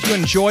trust you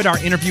enjoyed our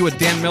interview with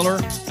Dan Miller.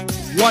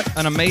 What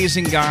an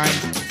amazing guy.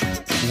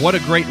 What a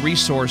great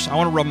resource. I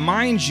want to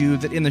remind you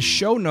that in the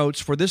show notes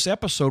for this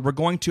episode, we're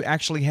going to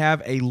actually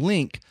have a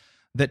link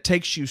that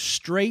takes you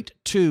straight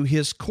to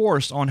his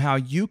course on how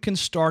you can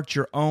start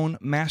your own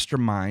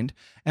mastermind.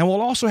 And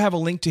we'll also have a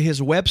link to his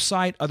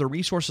website, other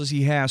resources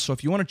he has. So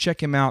if you want to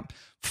check him out,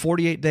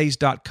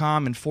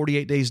 48days.com and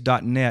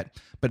 48days.net.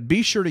 But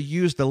be sure to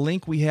use the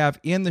link we have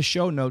in the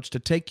show notes to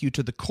take you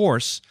to the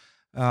course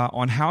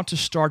on how to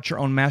start your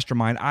own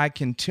mastermind. I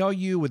can tell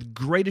you with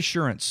great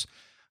assurance,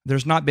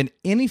 there's not been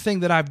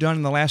anything that I've done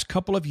in the last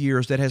couple of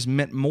years that has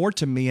meant more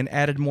to me and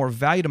added more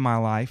value to my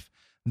life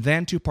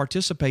than to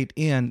participate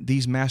in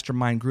these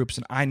mastermind groups.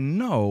 And I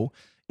know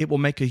it will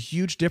make a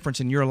huge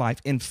difference in your life.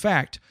 In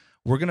fact,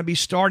 we're going to be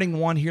starting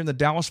one here in the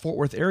Dallas-Fort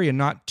Worth area,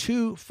 not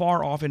too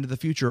far off into the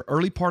future,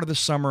 early part of the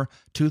summer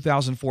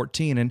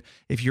 2014. And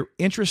if you're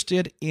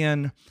interested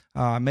in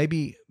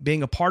maybe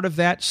being a part of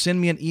that, send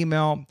me an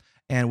email,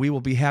 and we will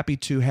be happy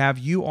to have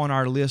you on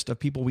our list of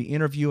people we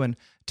interview and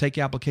take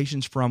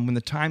applications from when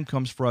the time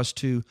comes for us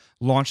to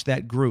launch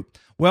that group.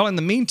 Well, in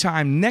the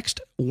meantime, next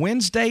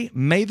Wednesday,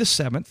 May the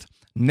 7th,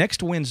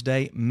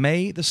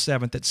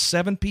 at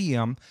 7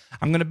 p.m.,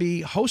 I'm going to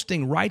be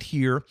hosting right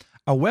here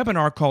a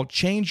webinar called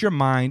Change Your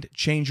Mind,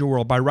 Change Your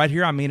World. By right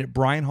here, I mean at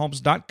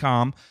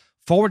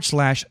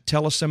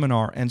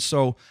brianholmes.com/teleseminar. And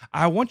so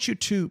I want you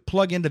to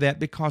plug into that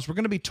because we're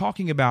going to be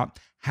talking about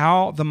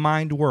how the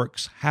mind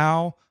works,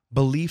 how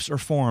beliefs are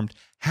formed,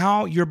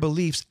 how your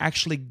beliefs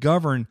actually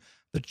govern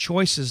the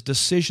choices,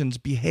 decisions,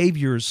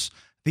 behaviors,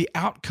 the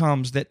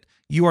outcomes that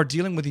you are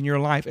dealing with in your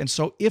life. And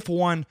so if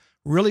one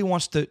really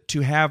wants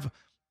to have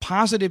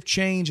positive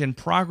change and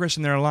progress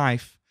in their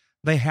life,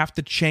 they have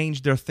to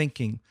change their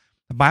thinking.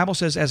 The Bible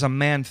says, as a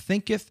man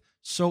thinketh,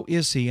 so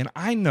is he. And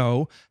I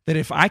know that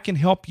if I can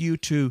help you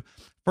to,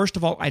 first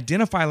of all,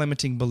 identify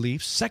limiting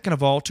beliefs, second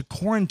of all, to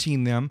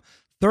quarantine them,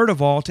 third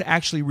of all, to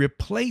actually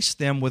replace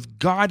them with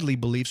godly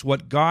beliefs,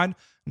 what God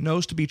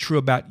knows to be true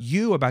about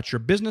you, about your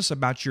business,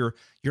 about your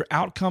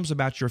outcomes,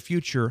 about your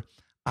future,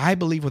 I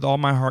believe with all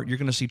my heart you're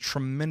going to see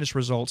tremendous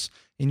results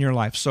in your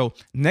life. So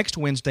next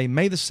Wednesday,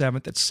 May the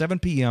 7th at 7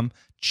 p.m.,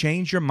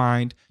 Change Your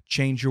Mind,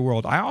 Change Your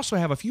World. I also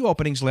have a few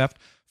openings left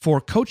for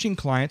coaching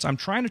clients. I'm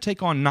trying to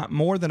take on not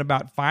more than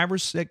about 5 or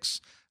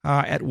 6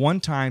 at one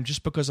time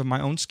just because of my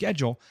own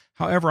schedule.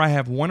 However, I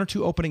have 1 or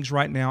 2 openings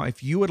right now.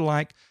 If you would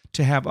like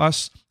to have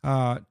us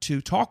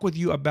to talk with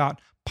you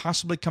about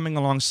possibly coming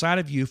alongside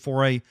of you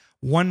for a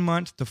 1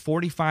 month to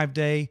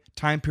 45-day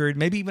time period,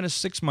 maybe even a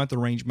 6-month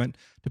arrangement,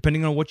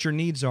 depending on what your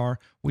needs are,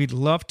 we'd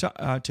love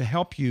to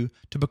help you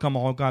to become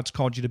all God's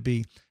called you to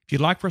be. If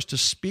you'd like for us to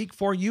speak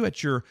for you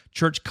at your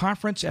church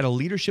conference, at a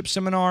leadership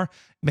seminar,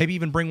 maybe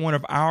even bring one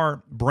of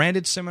our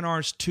branded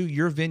seminars to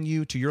your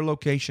venue, to your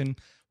location,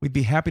 we'd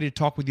be happy to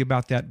talk with you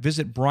about that.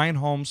 Visit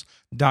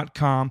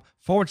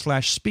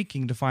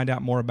brianholmes.com/speaking to find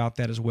out more about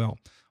that as well.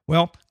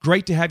 Well,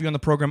 great to have you on the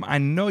program. I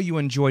know you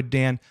enjoyed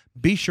Dan.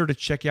 Be sure to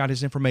check out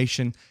his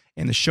information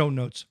in the show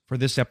notes for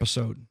this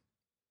episode.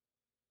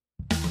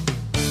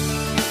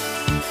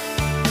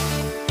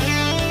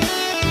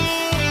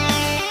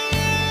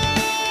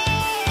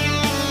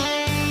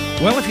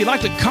 Well, if you'd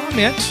like to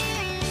comment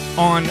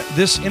on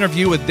this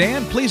interview with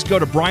Dan, please go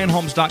to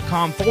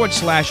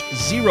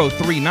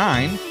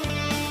brianholmes.com/039.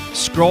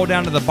 Scroll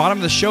down to the bottom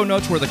of the show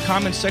notes where the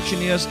comment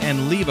section is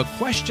and leave a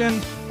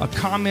question, a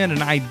comment,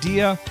 an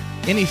idea,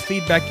 any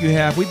feedback you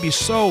have. We'd be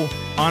so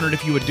honored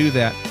if you would do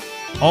that.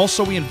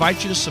 Also, we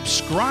invite you to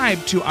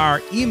subscribe to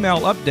our email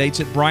updates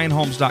at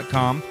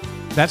brianholmes.com.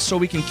 That's so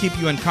we can keep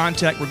you in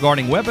contact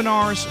regarding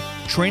webinars,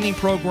 training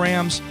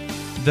programs,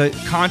 the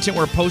content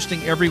we're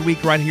posting every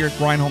week right here at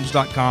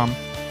brianholmes.com,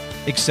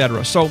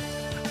 etc. So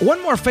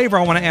one more favor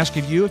I want to ask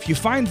of you. If you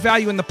find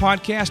value in the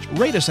podcast,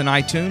 rate us in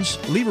iTunes.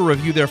 Leave a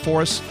review there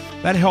for us.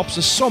 That helps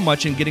us so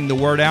much in getting the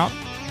word out.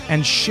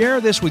 And share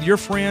this with your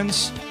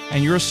friends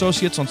and your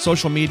associates on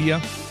social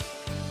media.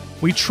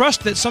 We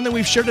trust that something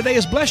we've shared today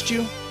has blessed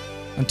you.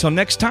 Until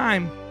next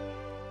time,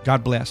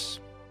 God bless.